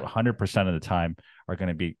Yeah. 100% of the time are going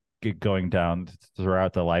to be going down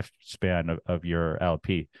throughout the lifespan of your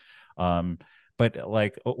LP. Um, but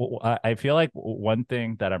like I feel like one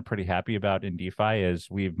thing that I'm pretty happy about in DeFi is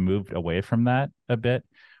we've moved away from that a bit,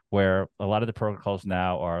 where a lot of the protocols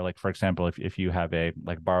now are like, for example, if you have a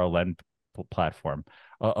like borrow lend platform,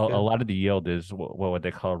 a Yeah. lot of the yield is what would they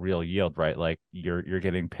call real yield, right? Like you're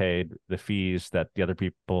getting paid the fees that the other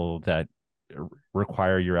people that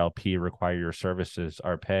require your LP, require your services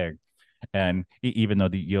are paying. And even though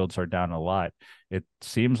the yields are down a lot, it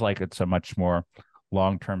seems like it's a much more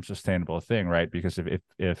long-term sustainable thing, right? Because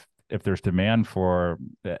if there's demand for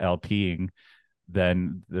LPing,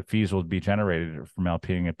 then the fees will be generated from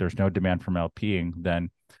LPing. If there's no demand from LPing, then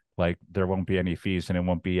like there won't be any fees and it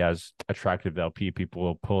won't be as attractive to LP. People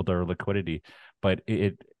will pull their liquidity. But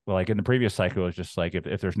like in the previous cycle, it's just like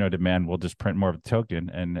if there's no demand, we'll just print more of the token,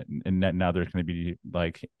 and now there's going to be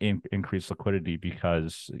like increased liquidity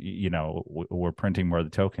because you know we're printing more of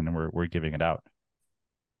the token and we're giving it out.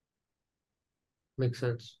 Makes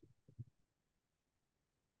sense.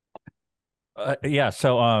 Yeah.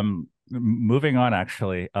 So moving on,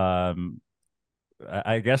 actually,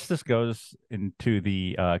 I guess this goes into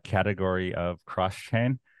the category of cross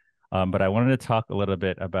chain. But I wanted to talk a little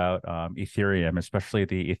bit about Ethereum, especially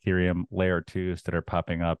the Ethereum layer twos that are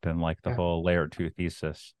popping up and like the Yeah. whole layer two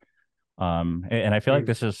thesis. And I feel like Mm.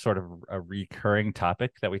 this is sort of a recurring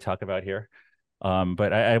topic that we talk about here.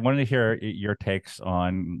 But I wanted to hear your takes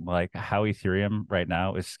on like how Ethereum right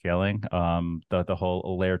now is scaling. The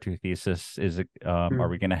whole layer two thesis is are Mm.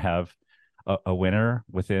 we going to have a winner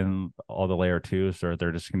within all the layer twos, or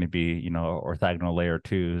they're just going to be, you know, orthogonal layer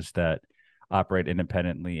twos that operate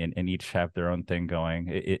independently and each have their own thing going?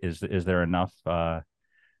 Is there enough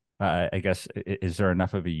I guess, is there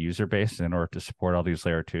enough of a user base in order to support all these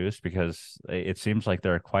layer twos? Because it seems like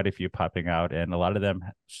there are quite a few popping out, and a lot of them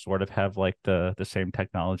sort of have like the same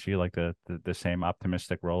technology, like the same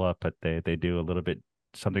optimistic rollup, but they do a little bit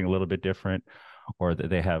something a little bit different, or that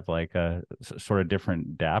they have like a sort of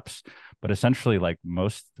different dApps. But essentially, like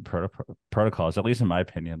most protocols, at least in my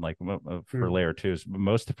opinion, like for layer twos,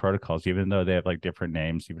 most of the protocols, even though they have like different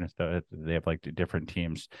names, even if they have like different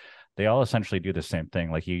teams, they all essentially do the same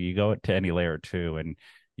thing. Like you go to any layer two, and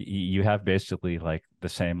you have basically like the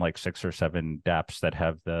same like 6 or 7 dApps that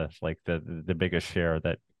have the biggest share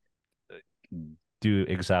that do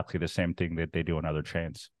exactly the same thing that they do on other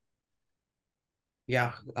chains.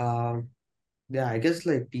 Yeah. Yeah, I guess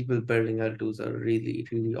like people building L2s are really,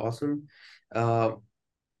 really awesome. Uh,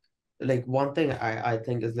 like one thing I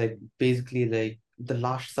think is like basically like the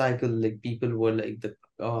last cycle, like people were like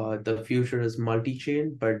the future is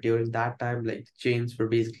multi-chain, but during that time, like chains were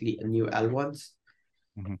basically a new L1s.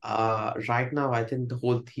 Mm-hmm. Right now, I think the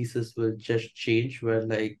whole thesis will just change where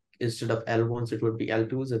like instead of L1s, it would be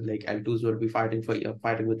L2s, and like L2s would be fighting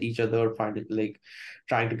with each other, finding like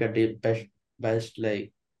trying to get the best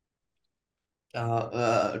like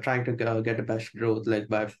trying to get the best growth like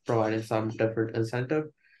by providing some different incentive.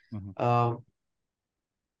 Mm-hmm. Um,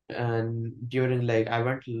 and during like I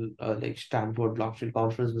went to like Stanford blockchain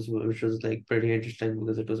conference, which was like pretty interesting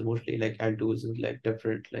because it was mostly like L2s and like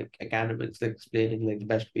different like academics like explaining like the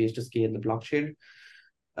best ways to scale the blockchain.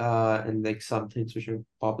 And like some things which are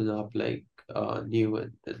popping up like new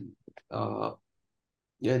and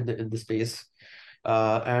in the space.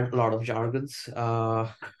 And a lot of jargons.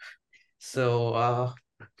 So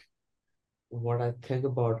what I think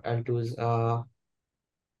about L2s,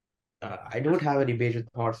 I don't have any major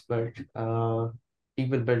thoughts, but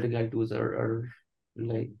people building L2s are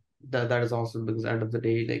like that is awesome because end of the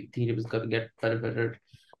day, like Ethereum is gonna get benefited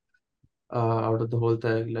out of the whole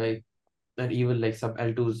thing. Like and even like some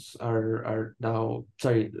L2s are now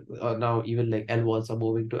sorry now even like L1s are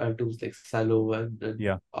moving to L2s like Celo and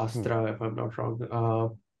Yeah. Astra if I'm not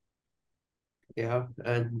wrong. Yeah,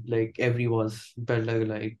 and like everyone's building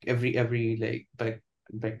like every like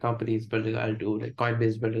big companies building L2, like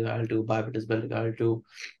Coinbase building L2, Bybit is building L2.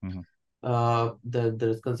 Mm-hmm.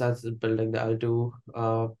 There's consensus building the L2.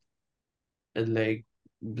 And like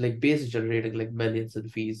Base is generating like millions in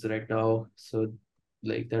fees right now. So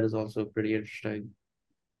like that is also pretty interesting.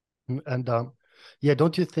 And yeah,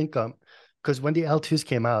 don't you think because when the L2s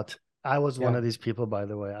came out, I was one Yeah, of these people, by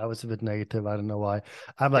the way. I was a bit negative. I don't know why.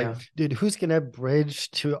 I'm like, yeah, dude, who's gonna bridge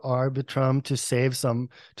to Arbitrum to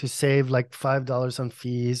save like $5 on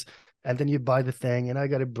fees, and then you buy the thing, and I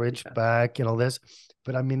got to bridge yeah, back and all this.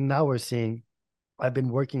 But I mean, now we're seeing. I've been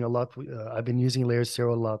working a lot. I've been using Layer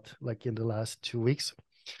Zero a lot, like in the last 2 weeks.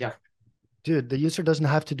 yeah, Dude, the user doesn't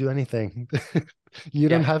have to do anything. You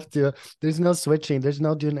don't yeah, have to. There's no switching. There's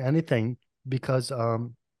no doing anything because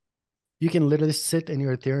you can literally sit in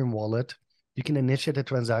your Ethereum wallet. You can initiate a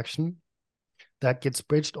transaction that gets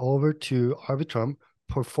bridged over to Arbitrum,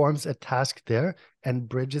 performs a task there, and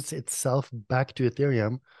bridges itself back to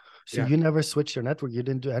Ethereum. So yeah, you never switch your network. You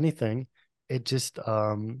didn't do anything. It just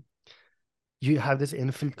you have this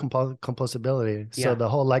infinite composability. So yeah, the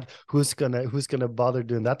whole like who's gonna bother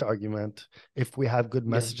doing that argument if we have good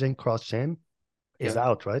yeah, messaging cross chain is yeah,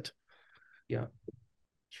 out, right? yeah.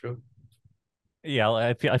 True. Yeah,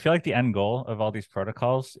 I feel like the end goal of all these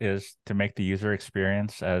protocols is to make the user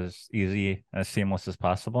experience as easy as seamless as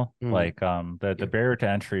possible. Mm. Like the Yeah, barrier to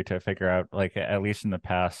entry to figure out, like, at least in the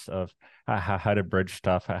past, of how to bridge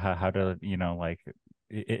stuff, how to, like,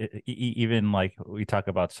 even like we talk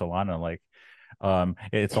about Solana, like,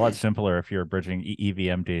 it's a lot simpler if you're bridging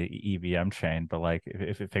EVM to EVM chain, but like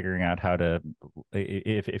if figuring out how to,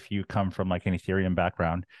 if you come from like an Ethereum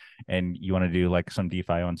background and you want to do like some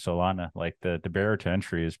DeFi on Solana, like the barrier to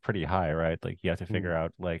entry is pretty high, right? Like you have to figure Mm.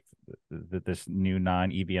 out like this new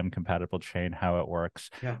non EVM compatible chain, how it works,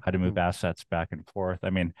 yeah, how to move Mm. assets back and forth.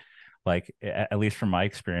 I mean, like, at least from my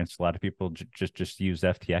experience, a lot of people just use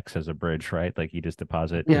FTX as a bridge, right? Like you just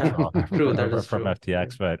deposit, yeah. withdraw True. That is from true. Yeah,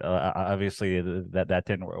 FTX, but obviously that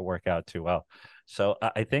didn't work out too well. So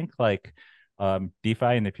I think like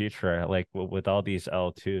DeFi in the future, like with all these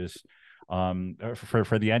L2s,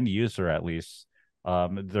 for the end user at least,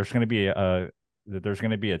 there's going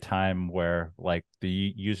to be a time where like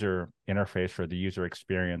the user interface or the user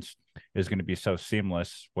experience is going to be so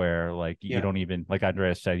seamless where like you yeah, don't even, like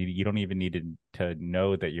Andreas said, you don't even need to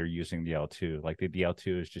know that you're using the L2. Like the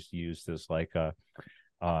L2 is just used as like a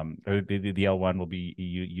or the L1 will be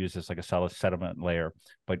used as like a solid settlement layer,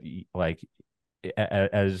 but like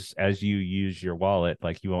as you use your wallet,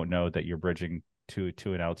 like you won't know that you're bridging to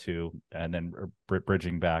an L2 and then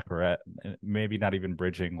bridging back, or maybe not even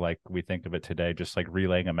bridging like we think of it today, just like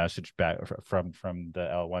relaying a message back from the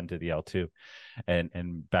L1 to the L2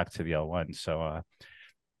 and back to the L1. So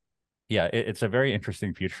yeah, it's a very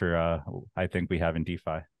interesting future I think we have in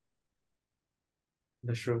DeFi.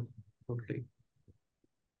 That's true. Okay.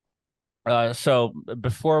 So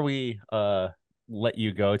before we let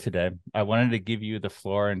you go today, I wanted to give you the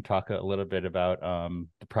floor and talk a little bit about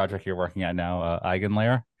the project you're working at now,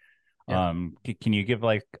 Eigenlayer. Yeah. Can you give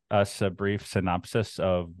like us a brief synopsis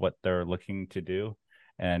of what they're looking to do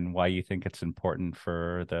and why you think it's important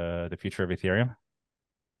for the future of Ethereum?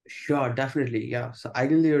 Sure, definitely. Yeah. So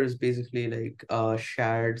Eigenlayer is basically like a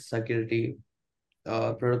shared security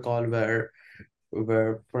protocol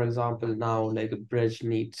where for example now like a bridge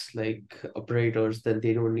needs like operators, then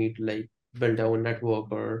they don't need to like build their own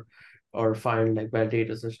network or find like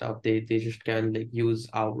validators and stuff. They just can like use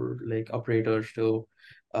our like operators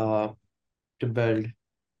uh to build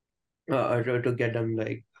to get them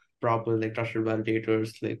like proper like trusted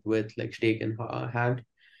validators like with like stake in hand.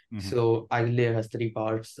 Mm-hmm. So Eigenlayer has three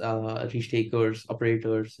parts: restakers,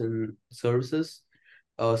 operators, and services.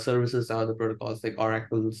 Services are the protocols like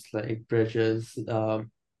oracles, like bridges,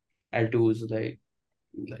 L2s,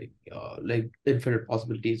 like infinite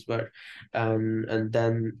possibilities. But and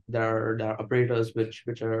then there are operators which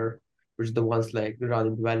are the ones like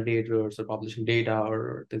running validators or publishing data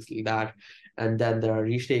or things like that. And then there are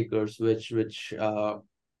restakers which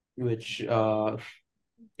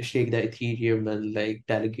stake the Ethereum and like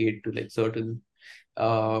delegate to like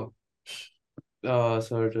uh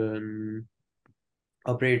certain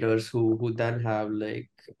operators who then have like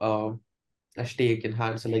a stake in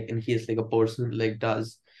hand. So like in case like a person like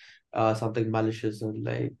does something malicious and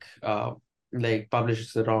like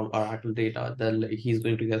publishes the wrong oracle data, then like he's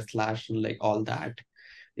going to get slashed and like all that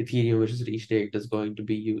Ethereum which is restaked is going to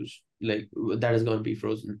be used, like that is going to be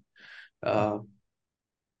frozen. Uh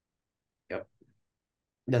yeah,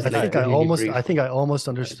 that's like a really brief. I think I almost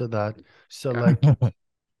understood that. So like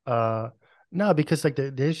no, because like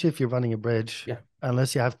the issue if you're running a bridge, Yeah.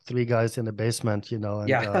 unless you have three guys in the basement, and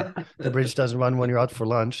Yeah. the bridge doesn't run when you're out for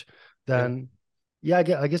lunch, then I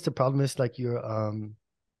guess the problem is like you're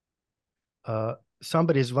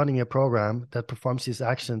somebody is running a program that performs these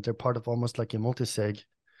actions. They're part of almost like a multisig.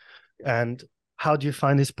 And how do you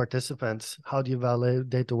find these participants? How do you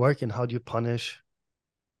validate the work, and how do you punish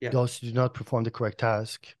those who do not perform the correct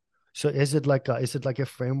task? So is it like a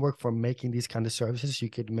framework for making these kind of services? You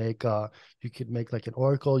could make like an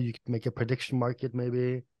oracle, you could make a prediction market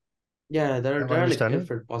maybe. Yeah, Am I there are like understanding?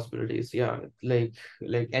 different possibilities. Yeah, like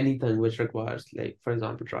anything which requires like for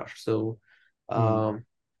example trust. So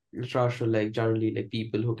trust are like generally like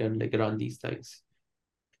people who can like run these things.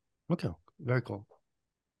 Okay, very cool.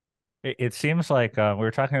 It seems like we were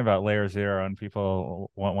talking about layer zero and people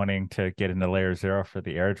wanting to get into layer zero for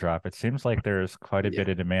the airdrop. It seems like there's quite a bit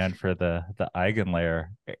of demand for the Eigenlayer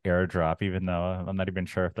airdrop, even though I'm not even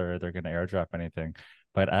sure if they're going to airdrop anything.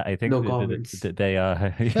 But I think No comments. they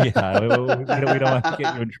yeah, we don't want to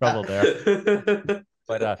get you in trouble there.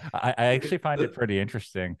 But I actually find it pretty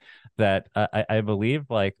interesting that I believe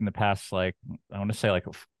like in the past, like I want to say like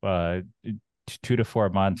 2 to 4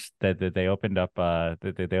 months that they opened up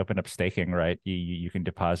they opened up staking, right? You can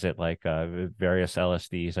deposit like various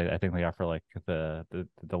LSDs. I think they offer like the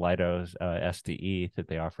Lido's SDE that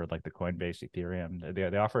they offered, like the Coinbase Ethereum.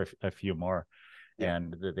 They offer a few more.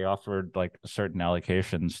 And they offered like certain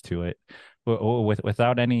allocations to it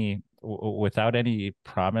without any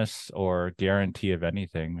promise or guarantee of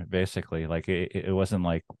anything, basically. Like it wasn't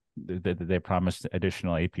like they promised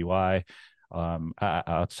additional APY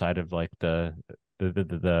outside of like the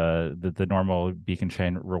normal beacon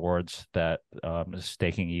chain rewards that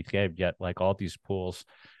staking ETH gave. Yet like all these pools,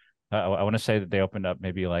 I want to say that they opened up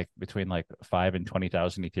maybe like between like 5 and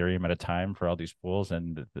 20,000 Ethereum at a time for all these pools,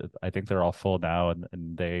 and I think they're all full now.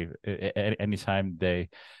 And they anytime they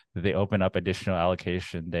open up additional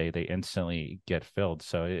allocation, they instantly get filled.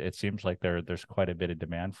 So it seems like there's quite a bit of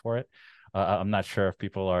demand for it. I'm not sure if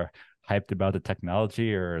people are hyped about the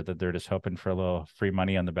technology or that they're just hoping for a little free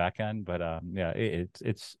money on the back end, but yeah,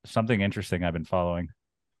 it's something interesting I've been following.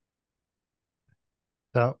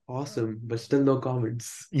 So Awesome, but still no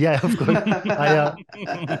comments. yeah, of course.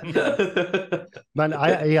 Man,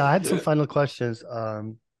 I had some final questions.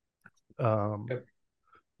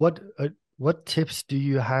 What tips do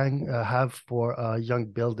you have for young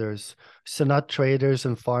builders? So not traders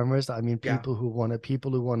and farmers. I mean, Yeah. people who wanna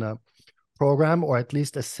program or at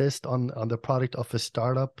least assist on the product of a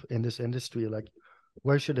startup in this industry. Like,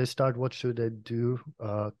 where should they start? What should they do?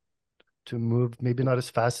 move, maybe not as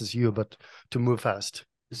fast as you, but to move fast.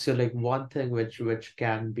 So like one thing which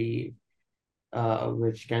can be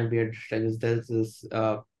interesting is there's this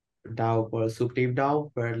DAO called Supreme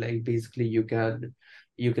DAO where like basically you can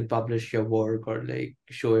publish your work or like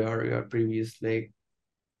show your previous like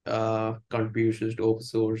contributions to open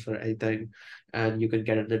source or anything, and you can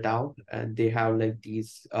get in the DAO, and they have like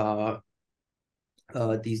these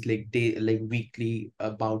like day like weekly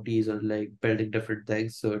bounties on like building different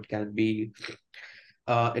things. So it can be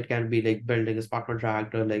like building a smart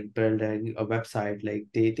contract or like building a website. Like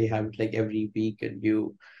they have it like every week, and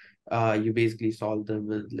you basically solve them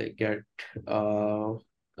and like get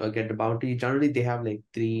the bounty. Generally they have like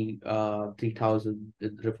 3,000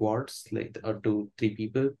 rewards like to three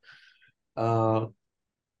people. uh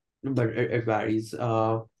but it varies.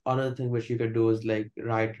 Another thing which you can do is like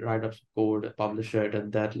write up some code, publish it,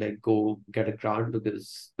 and that like go get a grant,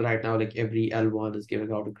 because right now like every L1 is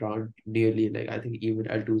giving out a grant. Nearly like I think even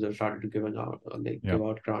L2s are starting to giving out like Yeah. give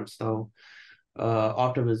out grants now.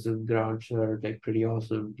 Optimism grants are like pretty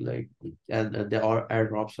awesome. Like and the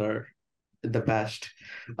airdrops are the best.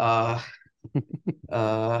 Uh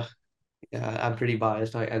uh yeah, I'm pretty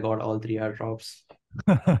biased. I got all three airdrops.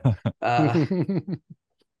 Uh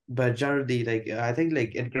But generally, like I think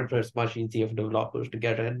like in crypto, it's much easier for developers to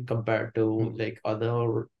get in compared to like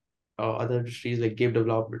other industries. Like game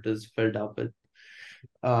development is filled up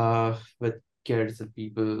with kids and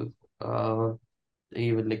people.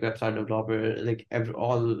 Even like website developer, like every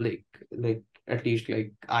all like at least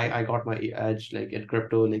like I got my edge like in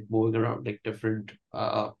crypto, like moving around like different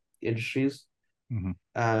industries, Mhm.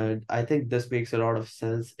 and I think this makes a lot of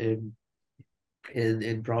sense in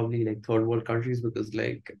probably like third world countries, because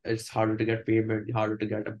like it's harder to get payment, harder to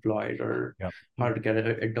get employed, or Yeah. harder to get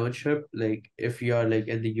an internship. Like if you are like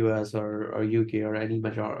in the US or UK or any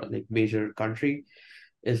major country,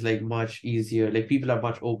 it's like much easier. Like people are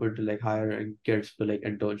much open to like hiring kids for like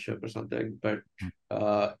internship or something. But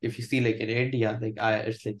Mm. if you see like in India, like I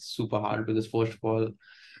it's like super hard, because first of all,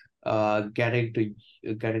 getting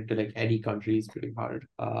to like any country is pretty hard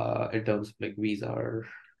in terms of like visa or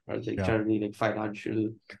like Yeah. generally like financial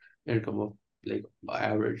income of like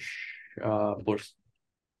average person.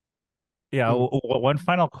 Yeah. Mm. One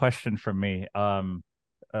final question from me.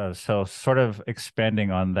 So sort of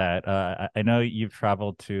expanding on that, I know you've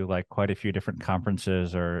traveled to like quite a few different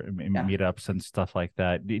conferences or Yeah. meetups and stuff like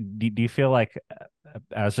that. Do you feel like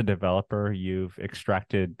as a developer, you've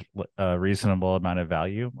extracted a reasonable amount of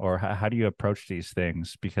value, or how do you approach these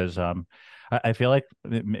things? Because I feel like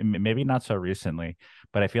maybe not so recently,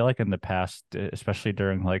 but I feel like in the past, especially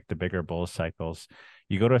during like the bigger bull cycles,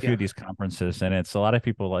 you go to a few Yeah. of these conferences and it's a lot of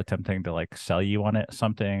people attempting to like sell you on it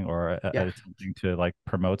something, or Yeah. attempting to like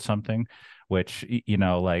promote something, which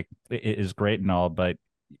like it is great and all, but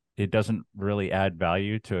it doesn't really add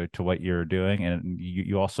value to what you're doing, and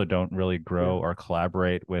you also don't really Yeah. grow or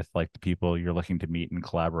collaborate with like the people you're looking to meet and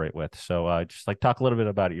collaborate with. So just like talk a little bit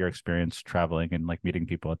about your experience traveling and like meeting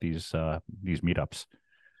people at these meetups.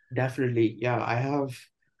 Definitely. Yeah. I have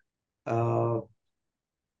uh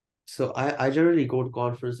so I generally go to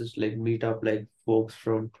conferences to like meet up like folks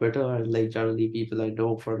from Twitter and like generally people I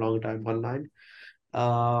know for a long time online.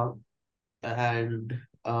 Uh and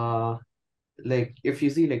like if you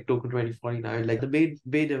see like Token 2049, like the main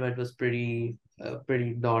event was pretty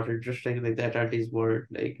not interesting. Like the attendees were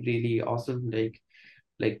like really awesome,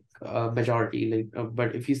 majority.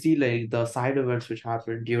 But if you see like the side events which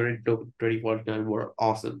happened during Token 2049 were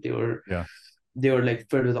awesome. Yeah. They were like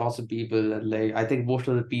filled with awesome people, and like I think most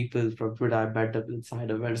of the people from Twitter I met up in side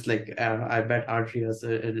events. Like I met Andreas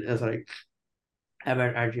sorry, I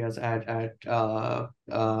met Andreas at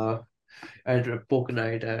poker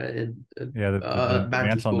night in Yeah, the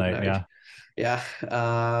Mantle's mantle poker night. night. Yeah.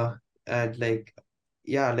 Yeah. And like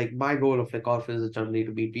yeah, like my goal of like conference is generally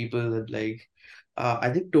to meet people, and like I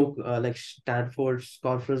think like Stanford's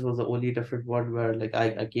conference was the only different one where like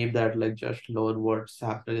I came there to like just learn what's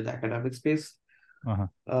happening in the academic space. Uh-huh.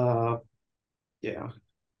 Uh yeah.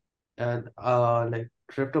 And like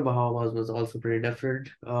Crypto Bahamas was also pretty different.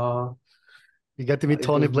 You get to meet It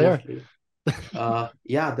Tony was Blair. mostly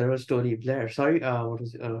yeah, there was Tony Blair. Sorry, what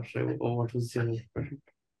was your question?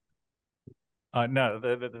 No,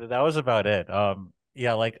 that was about it.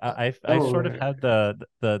 Yeah, like I Oh, sort of right. had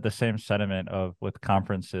the same sentiment of with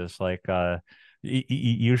conferences. Like,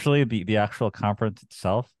 usually the actual conference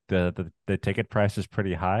itself, the ticket price is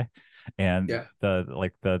pretty high, And Yeah.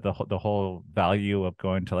 the whole value of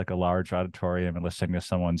going to like a large auditorium and listening to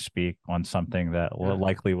someone speak on something that will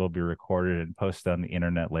likely will be recorded and posted on the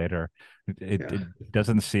internet later, it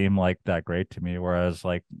doesn't seem like that great to me. Whereas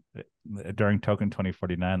like during Token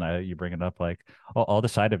 2049, you bring it up, like all the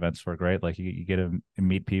side events were great. Like you get to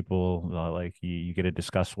meet people, like you get to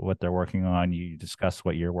discuss what they're working on, you discuss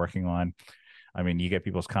what you're working on. I mean, you get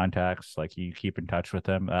people's contacts, like you keep in touch with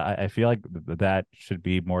them. I feel like that should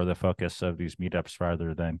be more the focus of these meetups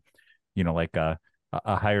rather than, like a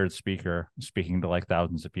hired speaker speaking to like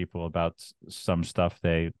thousands of people about some stuff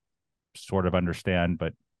they sort of understand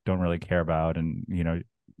but don't really care about, and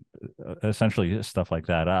essentially stuff like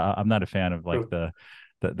that. I'm not a fan of like the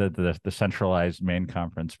centralized main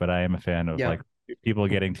conference, but I am a fan of like people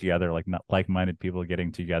getting together, like not like-minded people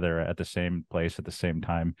getting together at the same place at the same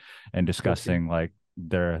time and discussing like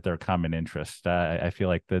their common interest. I feel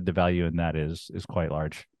like the value in that is quite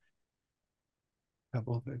large.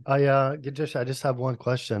 Gajesh, I just have one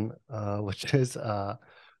question, which is,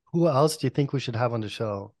 who else do you think we should have on the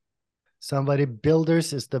show? Somebody,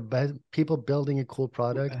 builders is the best. People building a cool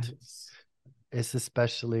product is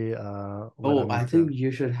especially I think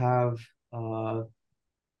you should have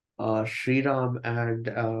Sriram and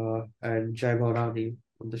Jmo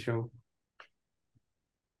on the show.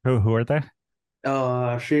 Who are they?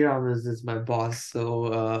 Sriram is my boss,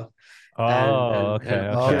 so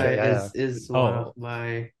okay. is one of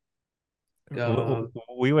my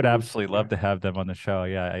we would absolutely love to have them on the show.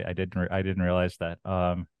 Yeah, I didn't realize that.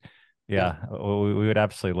 We would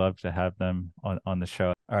absolutely love to have them on the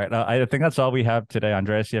show. All right, I think that's all we have today.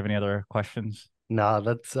 Andreas, do you have any other questions? No,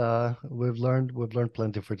 that's we've learned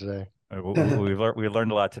plenty for today. We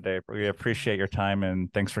learned a lot today. We appreciate your time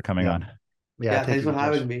and thanks for coming on. Yeah, thanks for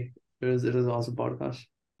having me. It was an awesome podcast.